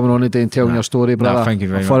 for coming on today and telling your story, brother. No, thank you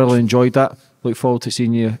very I much. thoroughly enjoyed that. Look forward to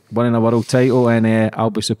seeing you winning a world title, and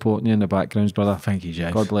I'll be supporting you in the backgrounds, brother. Thank you,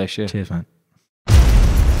 Jay. God bless you. Cheers, man.